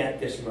go get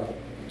this row.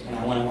 And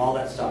I want all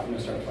that stuff, I'm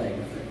going to start playing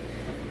with it.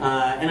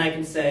 And I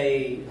can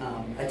say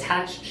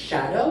attach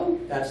shadow,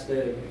 that's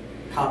the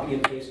copy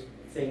and paste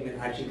thing that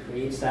actually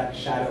creates that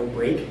shadow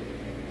break.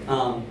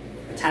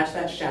 Attach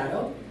that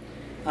shadow,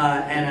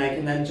 and I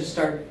can then just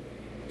start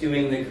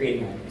doing the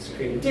creating elements.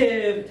 Create a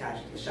div,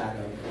 attach it to the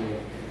shadow, create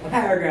a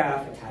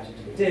paragraph, attach it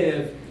to the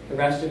div. The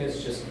rest of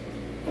it's just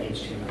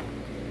HTML.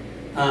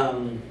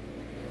 All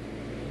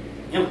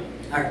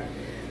right.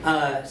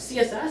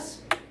 CSS,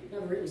 you've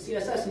never written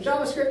CSS in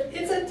JavaScript,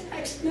 it's a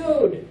text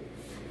node.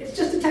 It's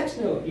just a text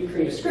node. You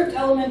create a script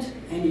element,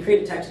 and you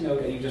create a text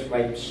node, and you just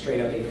write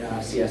straight up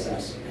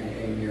CSS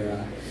in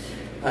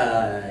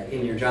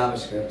your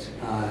JavaScript.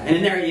 And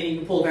in there, you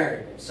can pull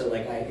variables. So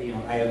like I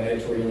have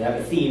editorial, I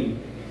have a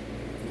theme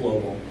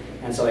global,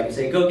 and so I can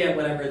say go get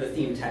whatever the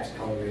theme text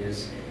color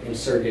is,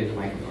 insert it into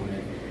my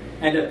component,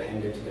 and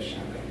append it to the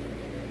shadow.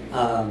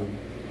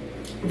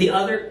 The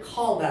other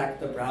callback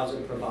the browser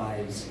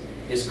provides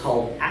is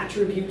called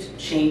attribute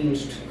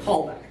changed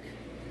callback.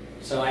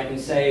 So I can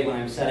say when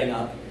I'm setting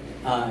up,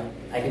 I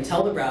can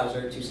tell the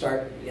browser to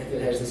start,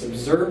 it has this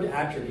observed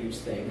attributes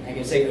thing. I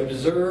can say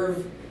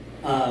observe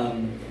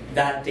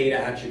that data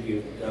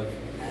attribute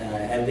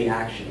of the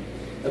action.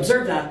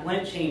 Observe that, when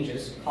it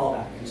changes,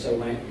 callback. And so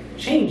when it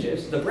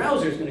changes, the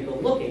browser is going to go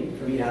looking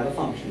for me to have a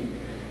function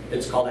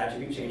that's called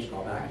attribute change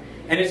callback,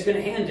 and it's going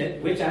to hand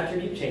it which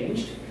attribute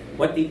changed,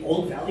 what the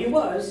old value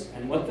was,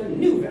 and what the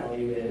new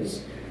value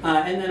is,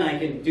 and then I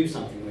can do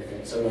something with it.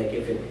 it. So like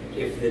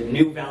if the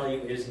new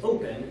value is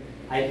open,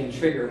 I can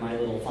trigger my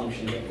little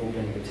function to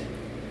open the tip.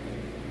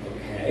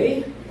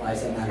 Okay, why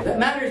does that matter? That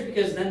matters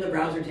because then the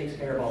browser takes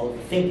care of all of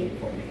the thinking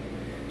for me.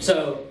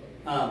 So,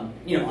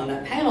 you know, on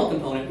that panel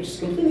component, which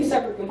is a completely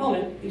separate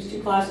component, these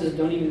two classes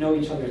don't even know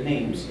each other's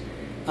names.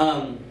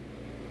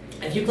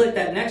 If you click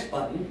that next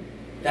button,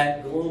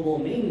 that global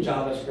main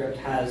JavaScript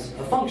has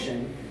a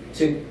function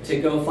to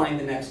go find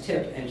the next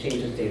tip and change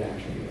its data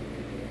attribute.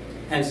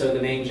 And so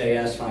the main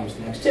JS finds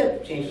the next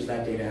tip, changes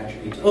that data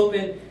attribute to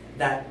open.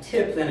 That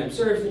tip then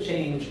observes the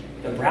change,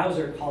 the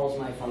browser calls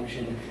my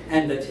function,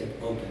 and the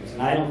tip opens.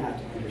 And I don't have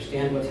to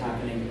understand what's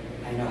happening.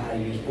 I know how to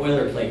use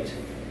boilerplate.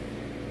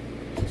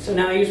 So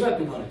now I use web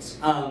components,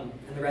 and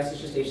the rest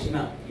is just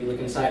HTML. You look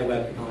inside a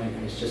web component,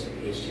 and it's just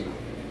HTML.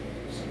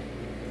 So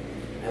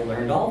I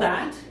learned all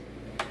that,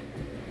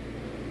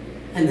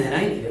 and then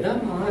I needed a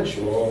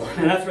module.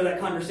 And that's where that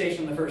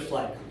conversation on the first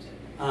slide comes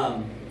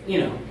in. You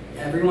know,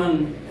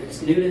 everyone,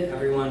 it's new to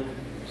everyone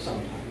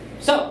sometime.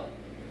 So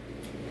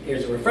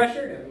here's a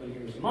refresher. Everyone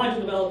here is a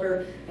module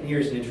developer, and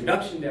here's an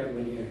introduction to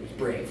everyone here who's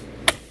brave.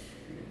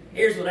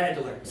 Here's what I had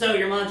to learn. So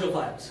your module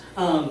files.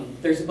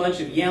 There's a bunch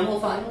of YAML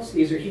files.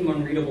 These are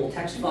human-readable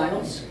text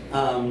files.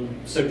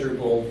 So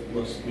Drupal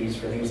looks at these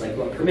for things like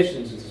what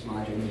permissions does this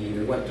module need,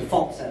 or what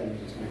default settings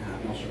it's going to have,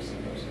 and I'll show some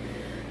of those.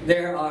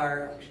 There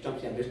are,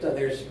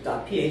 there's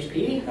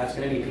 .php. That's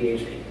going to be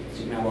PHP. So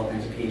you can have all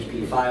kinds of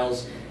PHP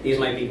files. These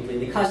might be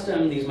completely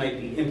custom. These might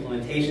be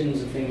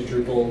implementations of things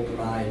Drupal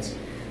provides.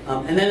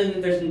 And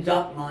then there's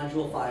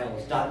 .module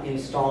files,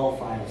 .install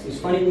files, these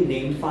funnily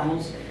named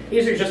files.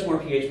 These are just more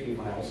PHP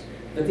files.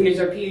 But these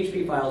are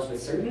PHP files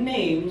with certain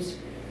names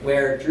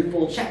where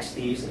Drupal checks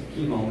these at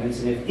key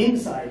moments, and if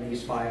inside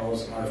these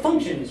files are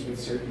functions with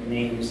certain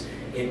names,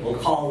 it will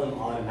call them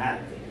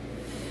automatically.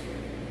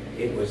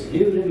 It was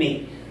new to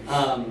me.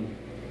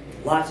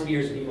 Lots of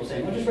years of people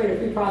saying, well, just write a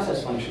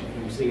pre-process function.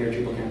 And I'm sitting here at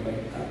DrupalCamp like,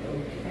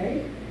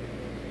 okay.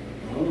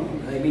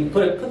 I mean,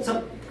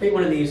 create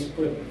one of these,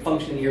 put a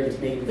function here that's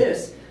named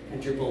this,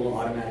 and Drupal will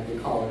automatically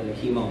call it at a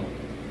key moment.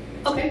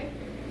 Okay,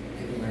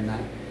 I can learn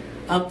that.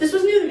 This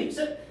was new to me,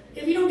 so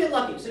if you don't get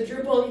lucky, so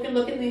Drupal, you can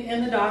look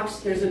in the docs,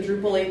 there's a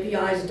Drupal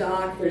APIs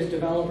doc, there's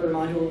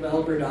module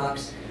developer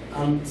docs.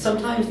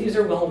 Sometimes these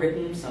are well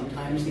written,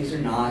 sometimes these are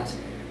not.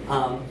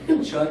 You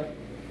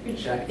can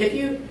check. If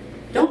you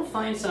don't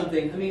find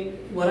something, I mean,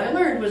 what I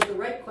learned was the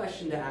right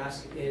question to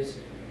ask is,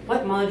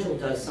 what module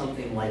does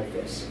something like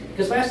this?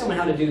 Because if I ask someone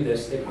how to do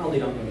this, they probably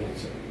don't know the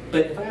answer.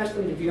 But if I ask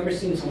them, have you ever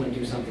seen someone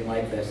do something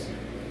like this?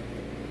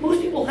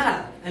 Most people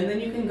have. And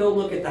then you can go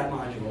look at that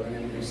module and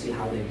then see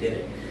how they did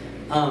it.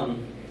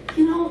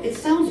 You know, it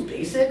sounds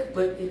basic,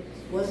 but it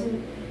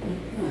wasn't.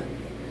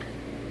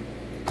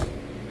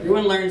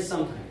 Everyone learns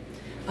sometime.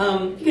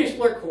 You can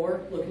explore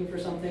core looking for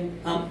something.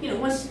 You know,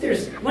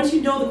 once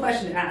you know the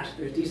question to ask,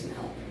 there's decent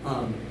help.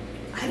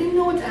 I didn't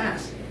know what to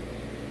ask.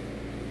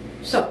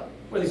 So,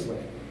 what are these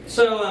looking?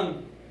 So,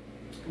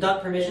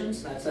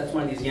 .permissions, that's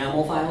one of these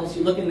YAML files.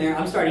 You look in there,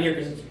 I'm starting here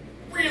because it's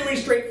really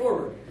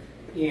straightforward.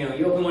 You know,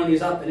 you open one of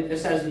these up and it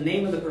just has the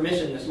name of the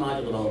permission this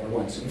module developer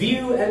wants.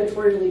 View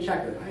editorially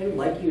checker. I'd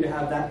like you to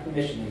have that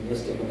permission in the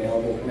list of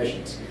available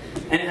permissions.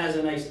 And it has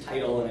a nice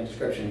title and a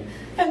description.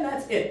 And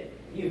that's it.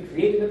 You've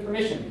created a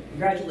permission.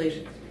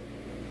 Congratulations.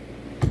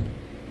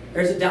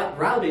 There's a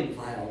 .routing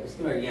file. It's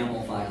another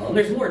YAML file. And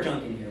there's more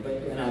junk in here, but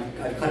and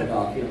I've cut it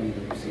off. You don't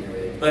need to see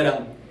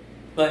everything.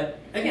 But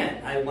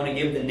again, I want to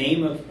give the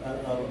name of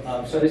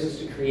so this is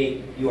to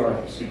create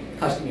URLs,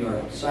 custom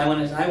URLs. So I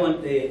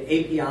want the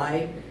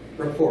API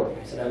report.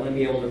 I said I want to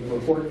be able to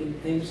report these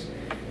things.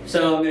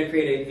 So I'm going to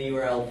create a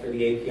URL for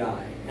the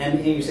API.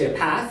 And you say a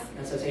path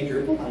that says, hey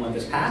Drupal, I want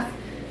this path.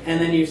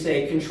 And then you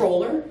say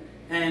controller.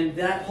 And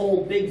that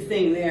whole big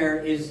thing there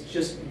is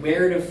just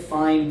where to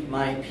find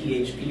my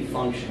PHP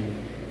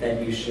function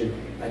that you should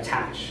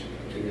attach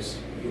to this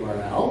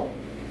URL.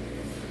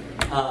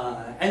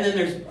 And then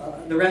there's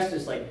the rest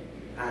is like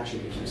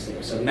attributes.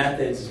 So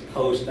methods,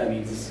 post, that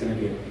means this is going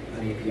to be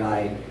an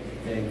API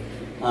thing.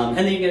 And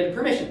then you get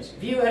permissions.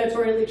 View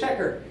editorially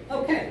checker.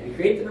 Okay, we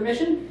create the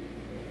permission.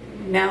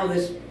 Now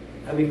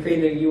we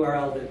created a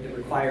URL that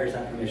requires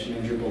that permission,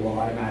 and Drupal will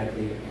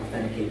automatically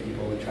authenticate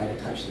people that try to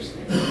touch this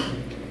thing.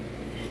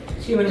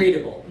 It's human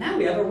readable. Now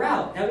we have a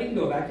route. Now we can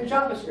go back to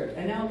JavaScript,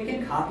 and now we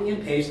can copy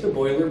and paste the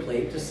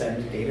boilerplate to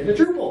send data to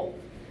Drupal.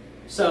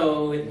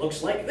 So it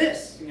looks like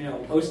this. You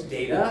know, post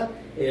data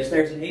is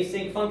there's an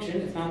async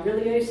function. It's not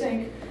really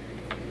async.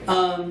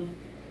 And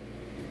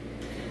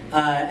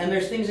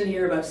there's things in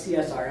here about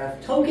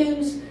CSRF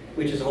tokens,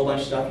 which is a whole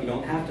bunch of stuff you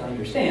don't have to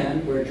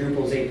understand, where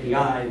Drupal's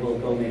API will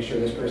go make sure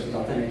this person's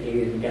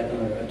authenticated and get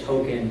them a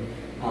token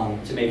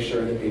to make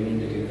sure that they mean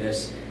to do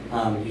this.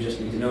 You just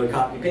need to know to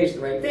copy and paste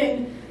the right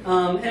thing.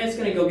 And it's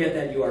going to go get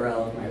that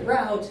URL of my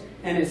route,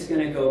 and it's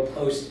going to go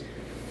post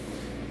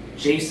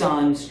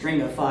JSON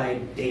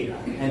stringified data,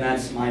 and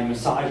that's my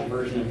massaged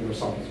version of the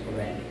results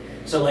already.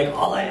 So like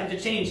all I have to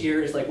change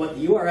here is like what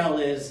the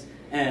URL is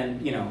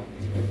and you know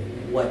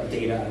what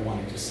data I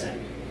wanted to send.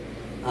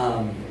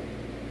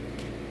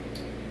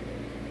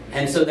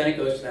 And so then it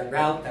goes to that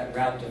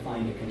route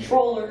defined a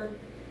controller.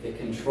 The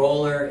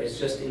controller is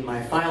just in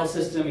my file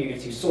system. You can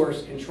see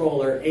source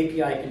controller,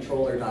 API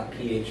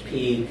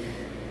controller.php,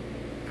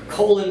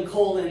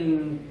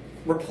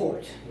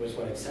 ::report was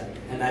what it said.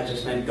 And that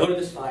just meant go to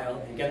this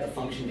file and get the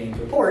function named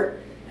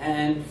report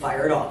and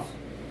fire it off.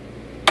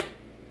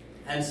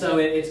 And so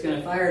it's going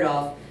to fire it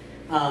off.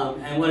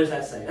 And what does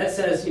that say? That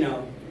says, you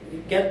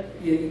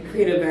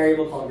create a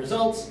variable called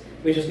results,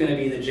 which is going to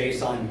be the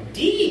JSON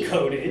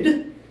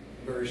decoded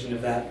version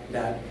of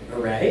that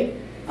array,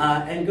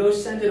 and go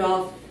send it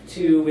off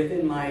to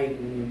within my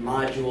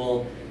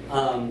module,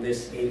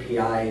 this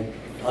API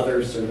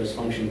other service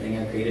function thing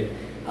I created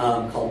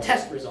called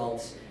test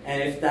results.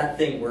 And if that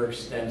thing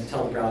works, then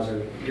tell the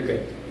browser you're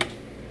good.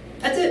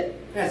 That's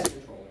it. That's a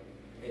controller.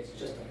 It's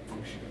just a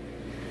function.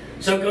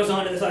 So it goes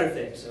on to this other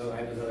thing. So I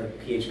have this other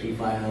PHP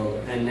file,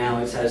 and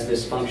now it has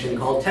this function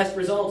called test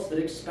results that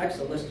expects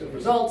a list of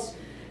results.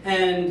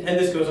 And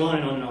this goes on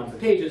and on and on for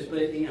pages, but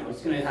it's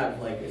going to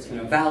have it's going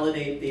to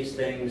validate these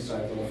things. So I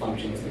have little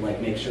functions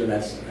that make sure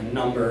that's a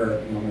number,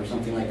 or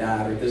something like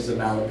that, or this is a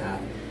valid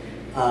path.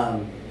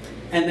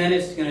 And then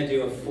it's going to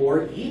do a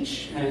for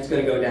each, and it's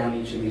going to go down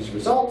each of these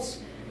results,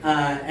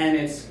 and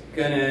it's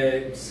going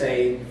to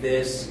say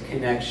this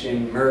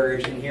connection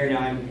merge. And here now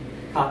I'm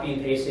copy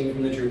and pasting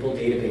from the Drupal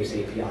database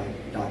API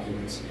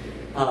documents,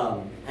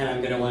 and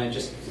I'm going to want to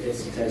it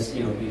says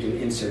you do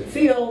insert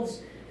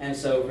fields. And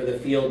so for the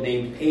field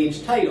named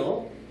page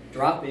title,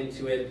 drop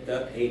into it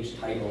the page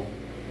title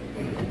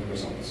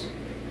results.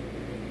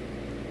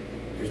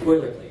 There's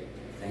boilerplate,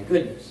 thank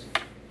goodness.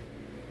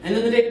 And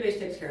then the database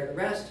takes care of the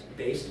rest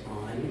based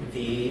on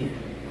the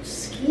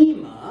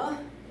schema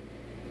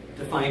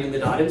defined in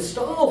the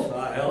 .install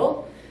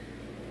file.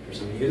 For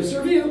some of you, this is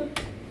a review.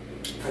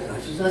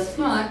 That's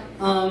not.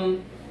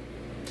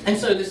 And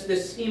so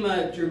this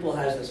schema, Drupal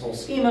has this whole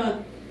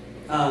schema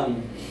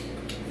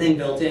thing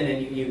built in,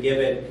 and you give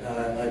it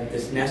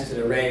this nested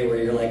array where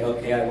you're like,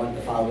 okay, I want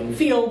the following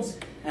fields,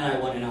 and I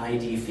want an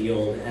ID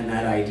field, and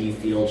that ID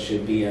field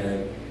should be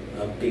a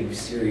big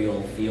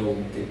serial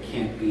field that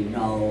can't be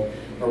null,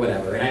 or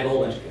whatever. And I have a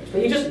whole bunch of fields.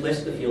 But you just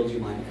list the fields you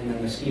want, and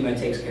then the schema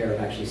takes care of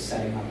actually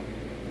setting up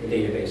the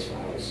database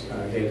files,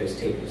 database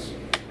tables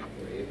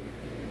for you.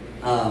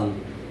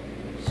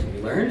 So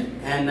we learned,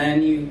 and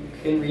then you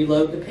can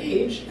reload the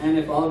page, and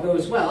if all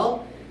goes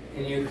well,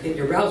 and you hit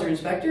your browser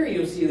inspector,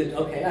 you'll see that,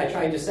 okay, I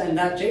tried to send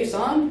that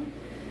JSON,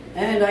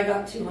 and I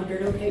got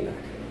 200 OK back.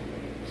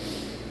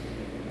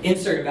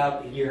 Insert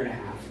about 1.5 years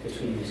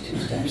between these two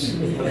steps,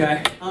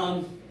 okay?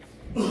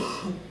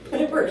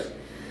 But it works.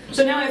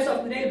 So now I have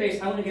stuff in the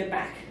database I want to get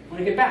back.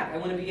 I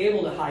want to be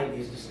able to hide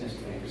these dismissed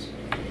things.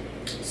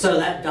 So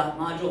that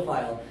 .module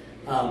file,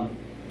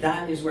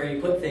 that is where you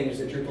put things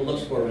that Drupal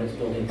looks for when it's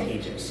building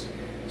pages.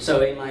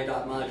 So in my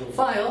 .module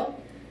file,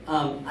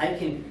 I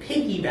can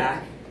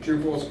piggyback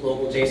Drupal's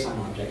global JSON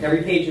object.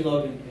 Every page you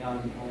load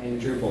in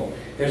Drupal,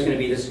 there's going to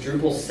be this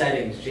Drupal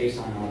settings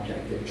JSON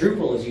object that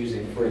Drupal is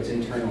using for its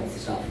internal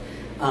stuff.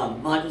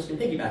 Modules can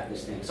piggyback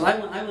this thing. So I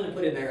want to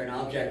put in there an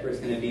object where it's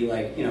going to be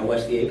like,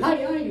 what's the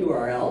API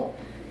URL,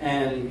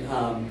 and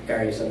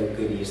various other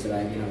goodies that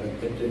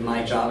that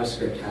my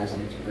JavaScript has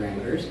in its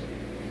parameters.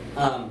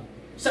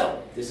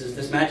 So this is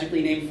this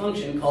magically named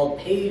function called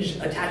page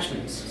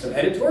attachments. So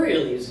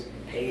editorially is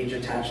page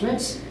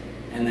attachments.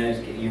 And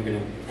then you're going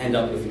to end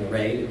up with an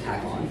array to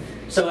tack on.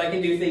 So I can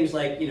do things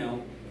like,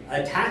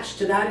 attach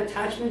to that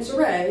attachments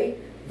array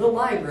the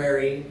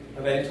library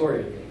of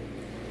editorially.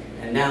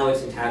 And now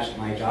it's attached to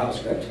my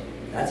JavaScript.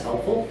 That's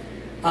helpful.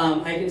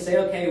 I can say,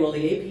 okay, well,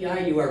 the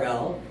API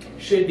URL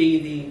should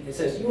be it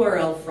says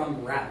URL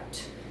from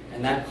route.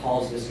 And that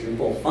calls this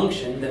Drupal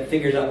function that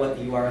figures out what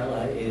the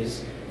URL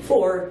is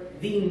for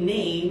the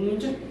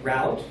named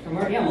route from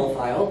our YAML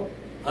file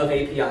of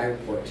API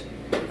report.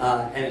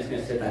 And it's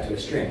going to set that to a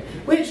string.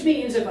 Which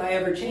means if I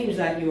ever change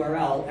that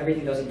URL,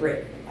 everything doesn't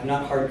break. I'm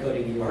not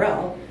hard-coding the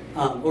URL.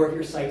 Or if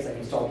your site's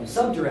installed in a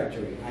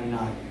subdirectory, I'm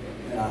not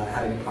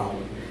having a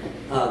problem.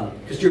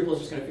 Because Drupal is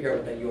just going to figure out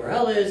what that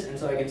URL is, and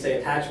so I can say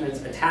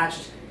attachments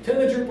attached to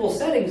the Drupal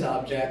settings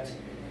object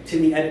to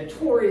the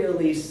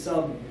editorially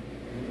sub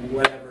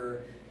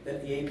whatever,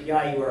 that the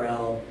API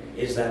URL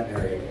is that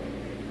variable.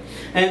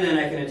 And then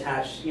I can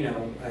attach,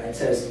 it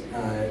says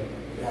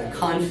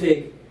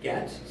config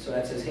get, so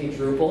that says, hey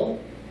Drupal,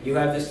 you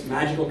have this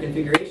magical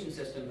configuration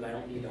system that I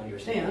don't need to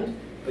understand,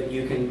 but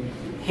you can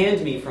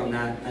hand me from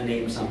that a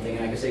name something,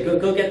 and I can say,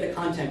 go get the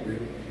content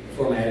group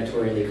for my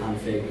editorially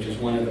config, which is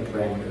one of the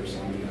parameters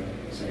on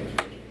the site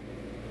page.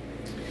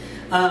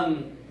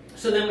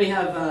 So then we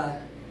have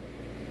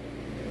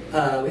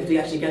to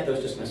actually get those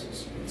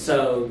dismissals.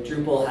 So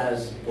Drupal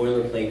has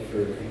boilerplate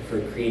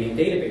for creating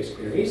database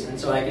queries, and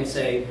so I can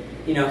say,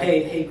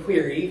 hey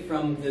query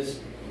from this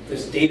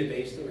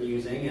database that we're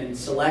using, and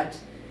select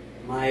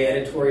my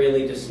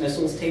editorially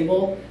dismissals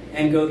table,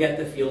 and go get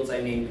the fields I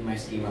named in my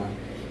schema,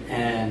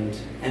 and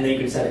then you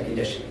can set a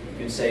condition. You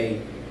can say,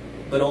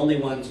 but only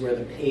ones where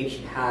the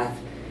page path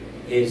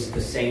is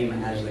the same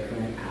as the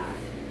current path.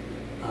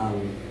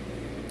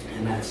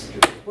 And that's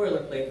Drupal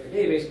boilerplate for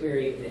database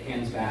query. It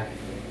hands back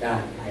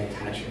that I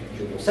attach a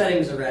Drupal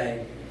settings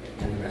array,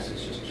 and the rest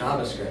is just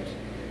JavaScript.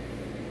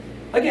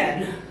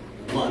 Again,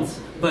 months,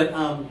 but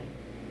now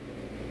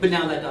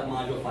that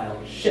 .module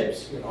file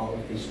ships with all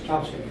of these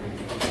JavaScript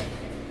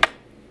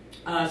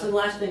parameters. So the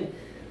last thing,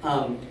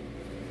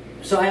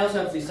 so I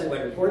also have these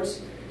site-wide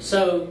reports.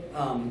 So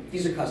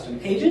these are custom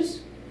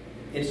pages.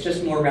 It's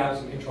just more routes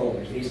and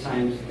controllers. These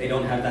times they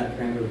don't have that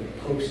parameter of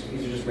post.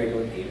 These are just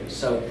regular pages.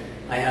 So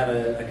I have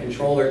a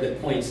controller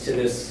that points to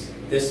this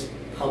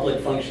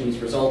public functions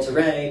results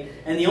array,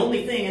 and the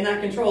only thing in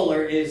that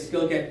controller is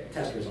go get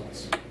test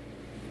results.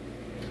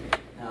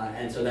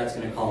 And so that's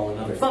going to call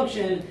another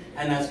function,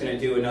 and that's going to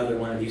do another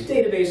one of these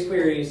database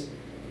queries,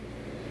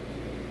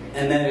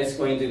 and then it's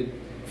going to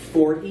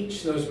for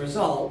each of those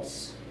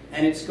results,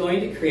 and it's going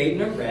to create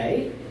an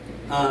array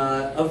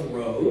of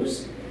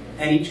rows,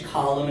 and each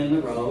column in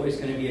the row is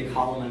going to be a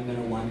column I'm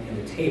going to want in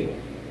the table.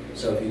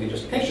 So if you can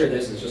just picture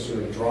this as just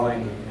sort of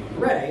drawing an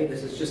array,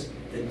 this is just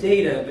the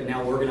data, but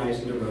now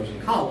organized into rows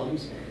and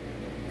columns.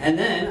 And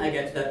then I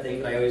get to that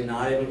thing that I always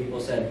nodded when people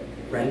said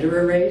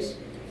render arrays.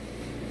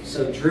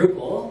 So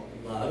Drupal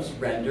loves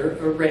render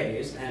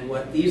arrays, and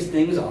what these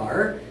things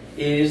are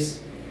is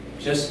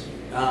just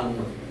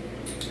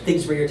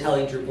things where you're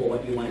telling Drupal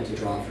what you want it to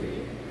draw for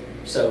you.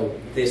 So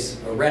this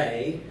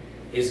array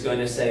is going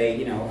to say,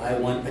 you know, I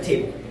want a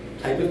table,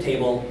 type of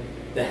table.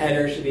 The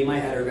header should be my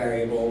header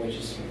variable, which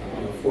is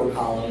 4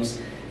 columns,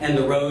 and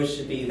the rows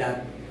should be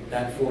that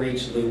for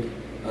each loop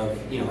of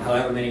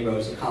however many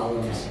rows of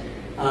columns.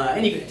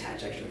 And you can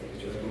attach extra things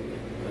to it,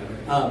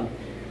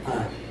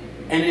 whatever.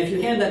 And if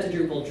you hand that to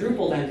Drupal,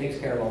 Drupal then takes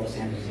care of all the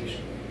sanitization.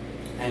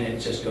 And it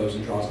just goes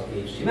and draws up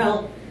the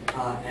HTML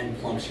and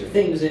plunks your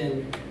things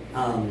in.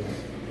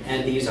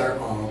 And these are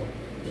all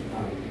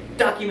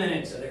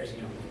documented. So there's,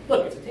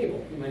 look, it's a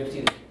table. You might have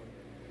seen it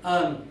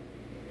before.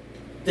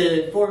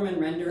 The form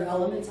and render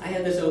elements, I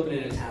had this open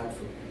in a tab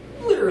for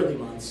literally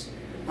months.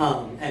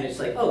 And it's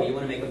like, oh, you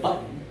want to make a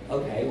button.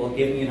 Okay, well,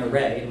 give me an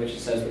array in which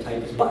it says the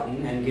type is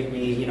button, and give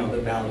me,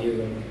 the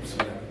value and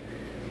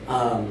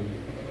whatever.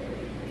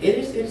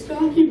 It's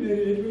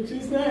documented, which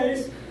is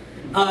nice.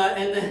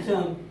 And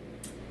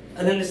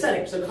then the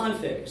settings, so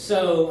config.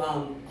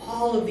 So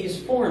all of these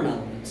form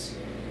elements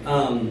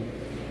in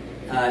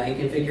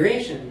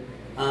configuration,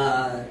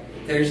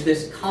 there's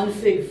this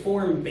config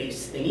form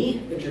base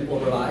thingy that Drupal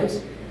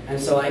provides. And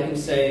so I can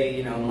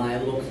say, my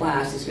little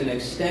class is going to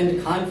extend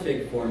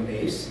config form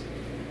base.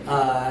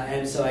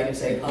 And so I can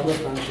say public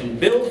function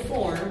build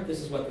form.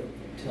 This is what it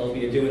tells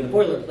me to do in the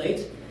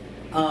boilerplate.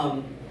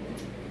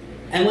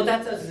 And what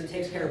that does is it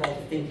takes care of all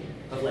the thinking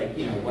of like,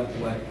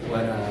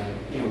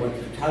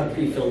 how to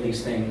pre-fill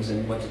these things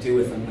and what to do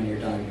with them when you're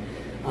done.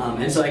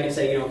 And so I can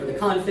say, for the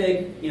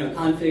config,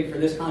 config for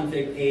this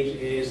config page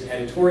is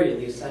editorial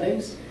these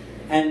settings,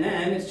 and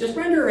then it's just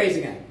render arrays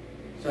again.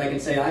 So I can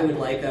say I would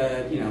like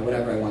a,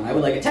 whatever I want. I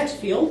would like a text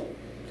field,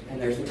 and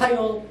there's the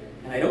title,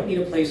 and I don't need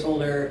a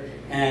placeholder,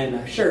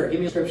 and sure, give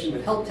me a description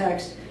with help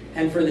text,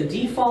 and for the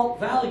default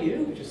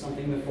value, which is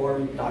something the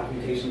form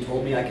documentation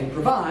told me I can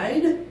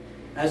provide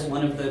as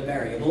one of the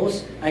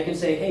variables, I can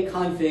say, hey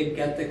config,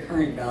 get the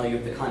current value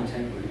of the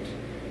content root.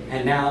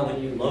 And now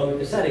when you load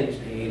the settings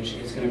page,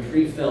 it's going to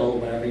pre-fill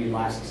whatever you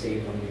last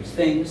saved on these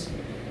things,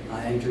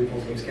 and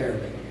Drupal takes care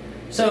of it.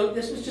 So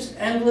this was just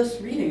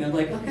endless reading of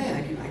like, okay,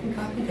 I can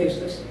copy and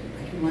paste this,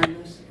 I can learn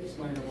this, it's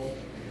learnable.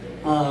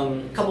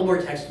 A couple more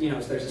text, so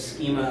there's a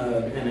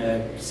schema and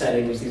a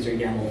settings. These are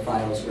YAML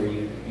files where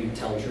you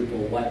tell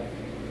Drupal what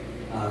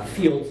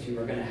fields you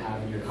are going to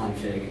have in your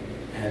config,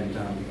 and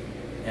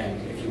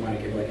if you want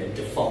to give like a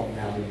default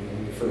value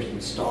when you first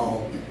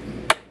install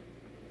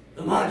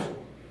the module.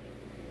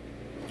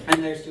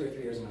 And there's 2 or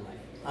 3 years of my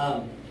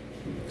life.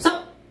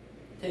 So,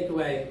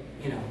 takeaway,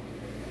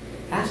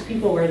 ask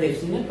people where they've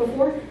seen it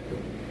before,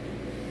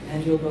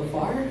 and you'll go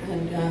far.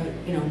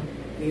 And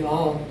we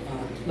all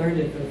learned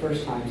it for the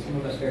first time, some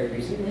of us very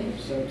recently,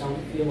 so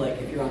don't feel like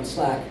if you're on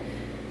Slack,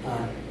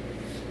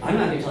 I'm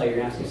not going to tell you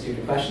you're asking a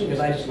stupid question, because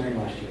I just learned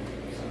last year.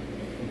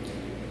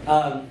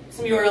 So.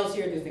 Some URLs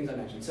here, these things I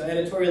mentioned. So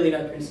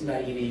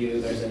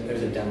editorial11y.princeton.edu, there's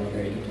a demo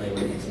there you can play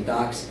with and some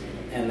docs.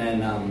 And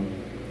then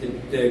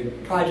the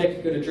project,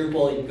 you go to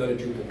Drupal, you can go to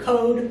Drupal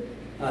code,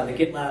 the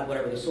GitLab,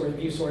 whatever, the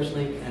view source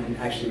link, and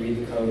actually read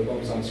the code, what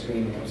was on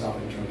screen, what was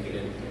often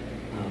truncated.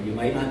 You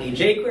might not need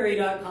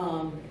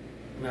jQuery.com.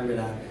 Remember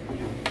that.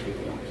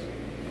 Drupal docs.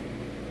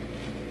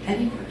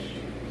 Any questions?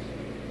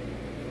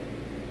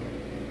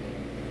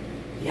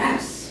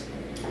 Yes?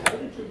 How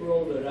did you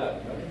roll that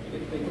out? How did you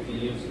get people to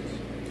use this?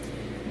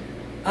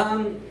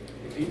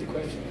 Repeat the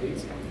question,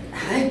 please.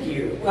 Thank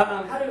you.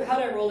 How do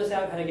I roll this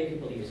out? How to get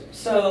people to use it?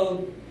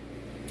 So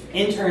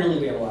internally,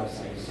 we have a lot of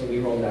sites. So we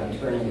rolled it out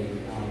internally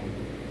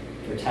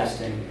for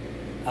testing.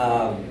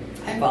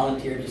 I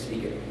volunteered to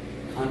speak at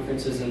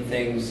conferences and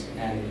things,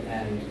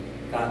 and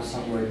got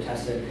somewhere to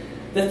test it.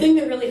 The thing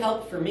that really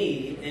helped for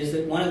me is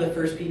that one of the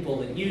first people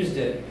that used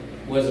it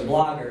was a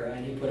blogger,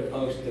 and he put a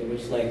post that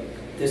was like,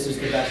 "This is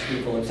the best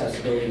Drupal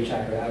accessibility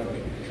checker ever."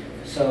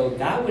 So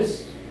that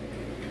was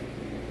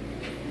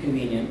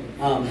convenient.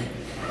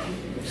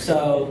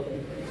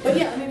 But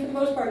yeah, I mean, for the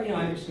most part,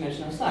 I just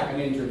mentioned on Slack. I'm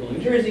in Drupal,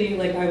 New Jersey.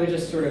 Like, I would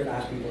just sort of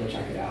ask people to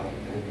check it out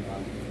and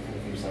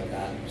things like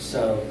that.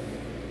 So.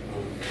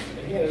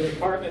 And he had a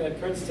department at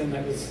Princeton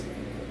that was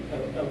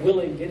a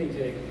willing guinea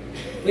pig.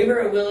 We were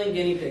a willing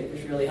guinea pig,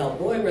 which really helped.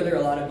 Boy, were there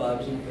a lot of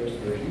bugs in the first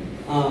version.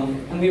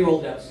 And we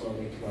rolled out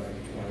slowly to our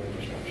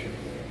infrastructure.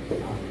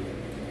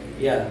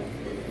 Yeah.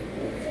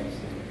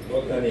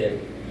 What kind of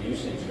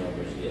usage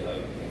numbers do you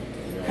have?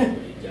 How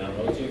many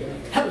downloads you got?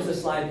 That was a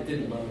slide that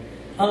didn't load.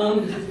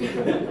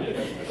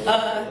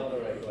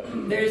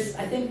 There's,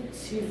 I think,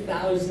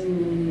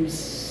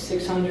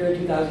 2,600,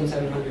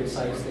 2,700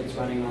 sites that's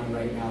running on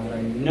right now that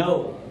I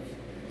know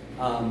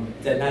of.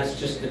 That's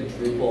just the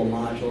Drupal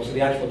module. So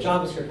the actual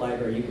JavaScript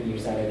library, you can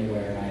use that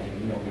anywhere, and I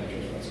have no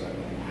measures whatsoever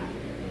on that.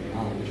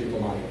 The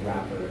Drupal module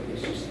wrapper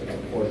is just the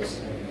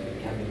reports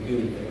and having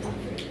GUI for the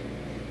config.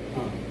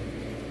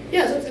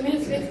 Yeah, so it's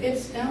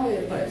now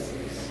it's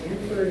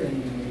Stanford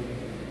and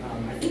I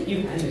think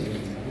UPenn is using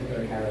it. I think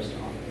they're Harris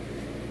talk.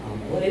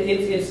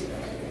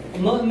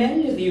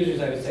 Many of the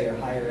users, I would say, are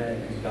higher ed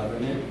and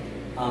government.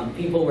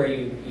 People where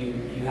you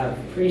have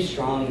pretty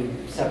strong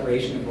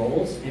separation of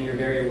roles, and you're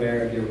very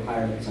aware of your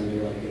requirements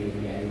under like the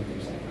ADA and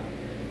things like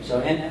that.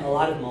 So, and a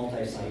lot of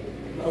multi-site.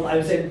 I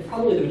would say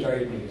probably the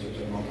majority of my users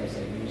are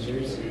multi-site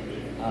users,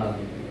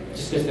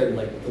 just because they're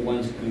like the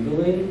ones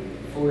Googling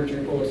for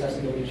Drupal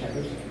accessibility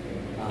checkers.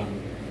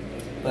 And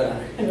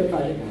the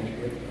project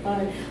manager.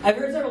 I've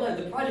heard several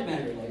times the project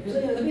manager,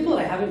 because the people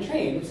that I haven't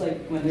trained, it's like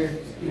when they're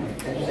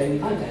editing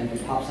content and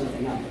pop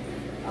something up.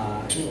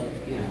 I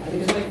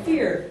think it's my big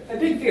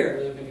fear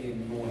was going to be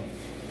annoying.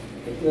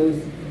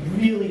 Those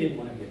really didn't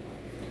want to be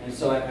annoying. And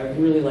so I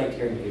really liked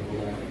hearing people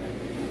that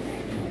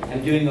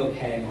I'm doing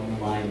okay on the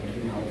line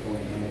between helpful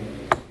and annoying.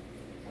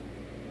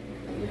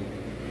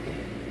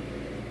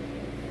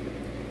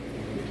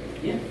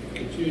 Yeah.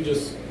 Could you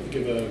just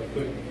give a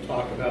quick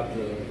talk about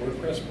the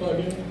WordPress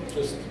plugin?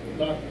 Just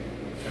not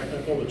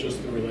technical, but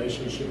just the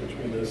relationship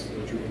between this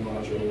and the Drupal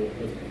module,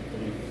 with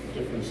any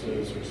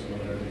differences or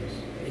similarities?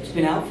 It's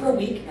been out for a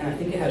week, and I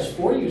think it has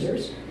 4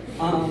 users,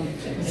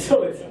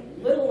 so it's a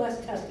little less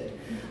tested.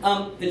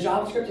 The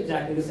JavaScript's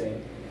exactly the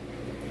same.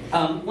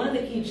 One of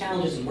the key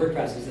challenges in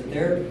WordPress is that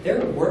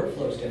their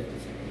workflow's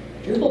different.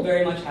 Drupal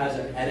very much has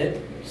an edit,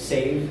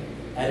 save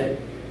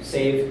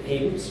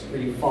cadence,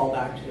 where you fall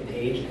back to the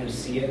page and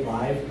see it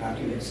live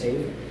after you hit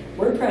save.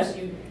 WordPress,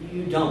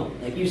 you don't.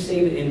 Like, you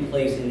save it in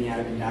place in the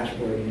admin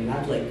dashboard, and you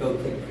have to go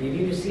click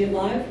preview to see it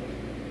live.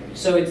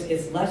 So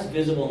it's less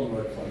visible in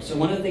the workflow. So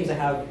one of the things I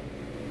have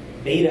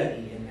beta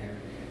in there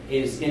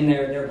is in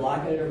their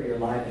block editor where you're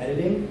live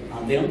editing.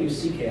 They don't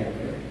use CK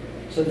editor.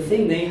 So the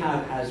thing they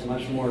have has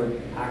much more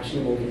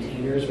actionable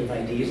containers with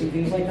IDs and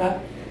things like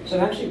that. So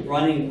I'm actually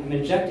I'm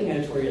injecting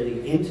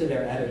editorially into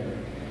their editor,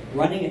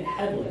 running it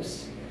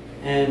headless,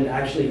 and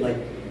actually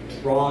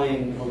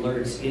drawing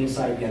alerts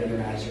inside the editor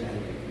as you're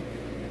editing.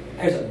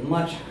 There's a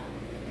much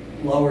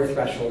lower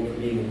threshold for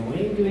being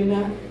annoying doing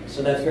that.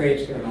 So that's very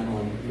experimental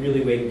and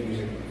really waiting for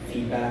user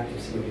feedback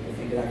to see what people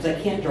think of that. Because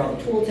I can't draw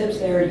the tooltips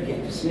there, you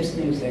can't dismiss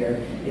things there.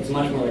 It's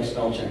much more like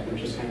spell check,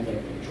 which is kind of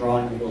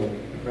drawing a little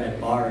red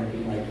bar and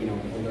being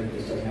alert,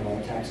 this doesn't have all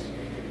the text.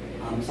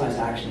 It's not as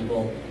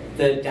actionable.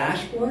 The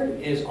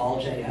dashboard is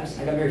all JS.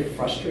 I got very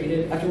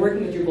frustrated. After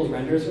working with Drupal's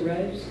renders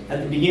arrays,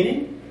 at the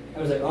beginning, I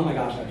was like, oh my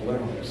gosh, I have to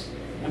learn all this.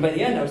 And by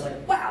the end, I was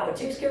like, wow, it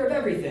takes care of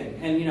everything.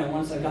 And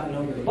once I've gotten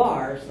over the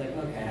bar, it's like,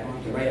 okay, I don't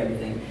have to write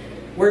everything.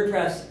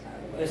 WordPress,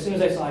 as soon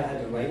as I saw I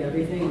had to write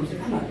everything, I was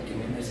like, I'm not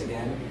doing this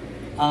again.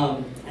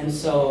 And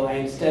so I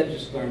instead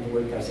just learned the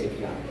WordPress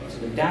API. So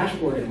the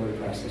dashboard in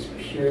WordPress is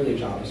purely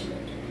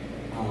JavaScript.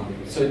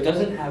 So it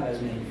doesn't have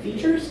as many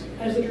features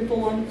as the Drupal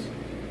ones,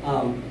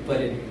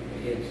 but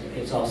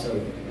it's also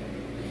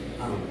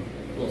a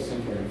little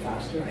simpler and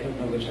faster. I don't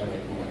know which I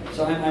like more.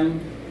 So I'm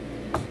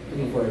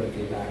looking forward to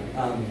feedback.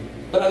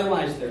 But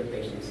otherwise, they're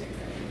basically the same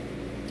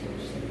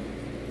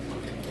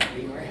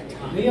thing.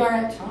 We are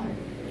at time.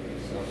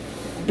 So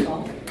that's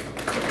all.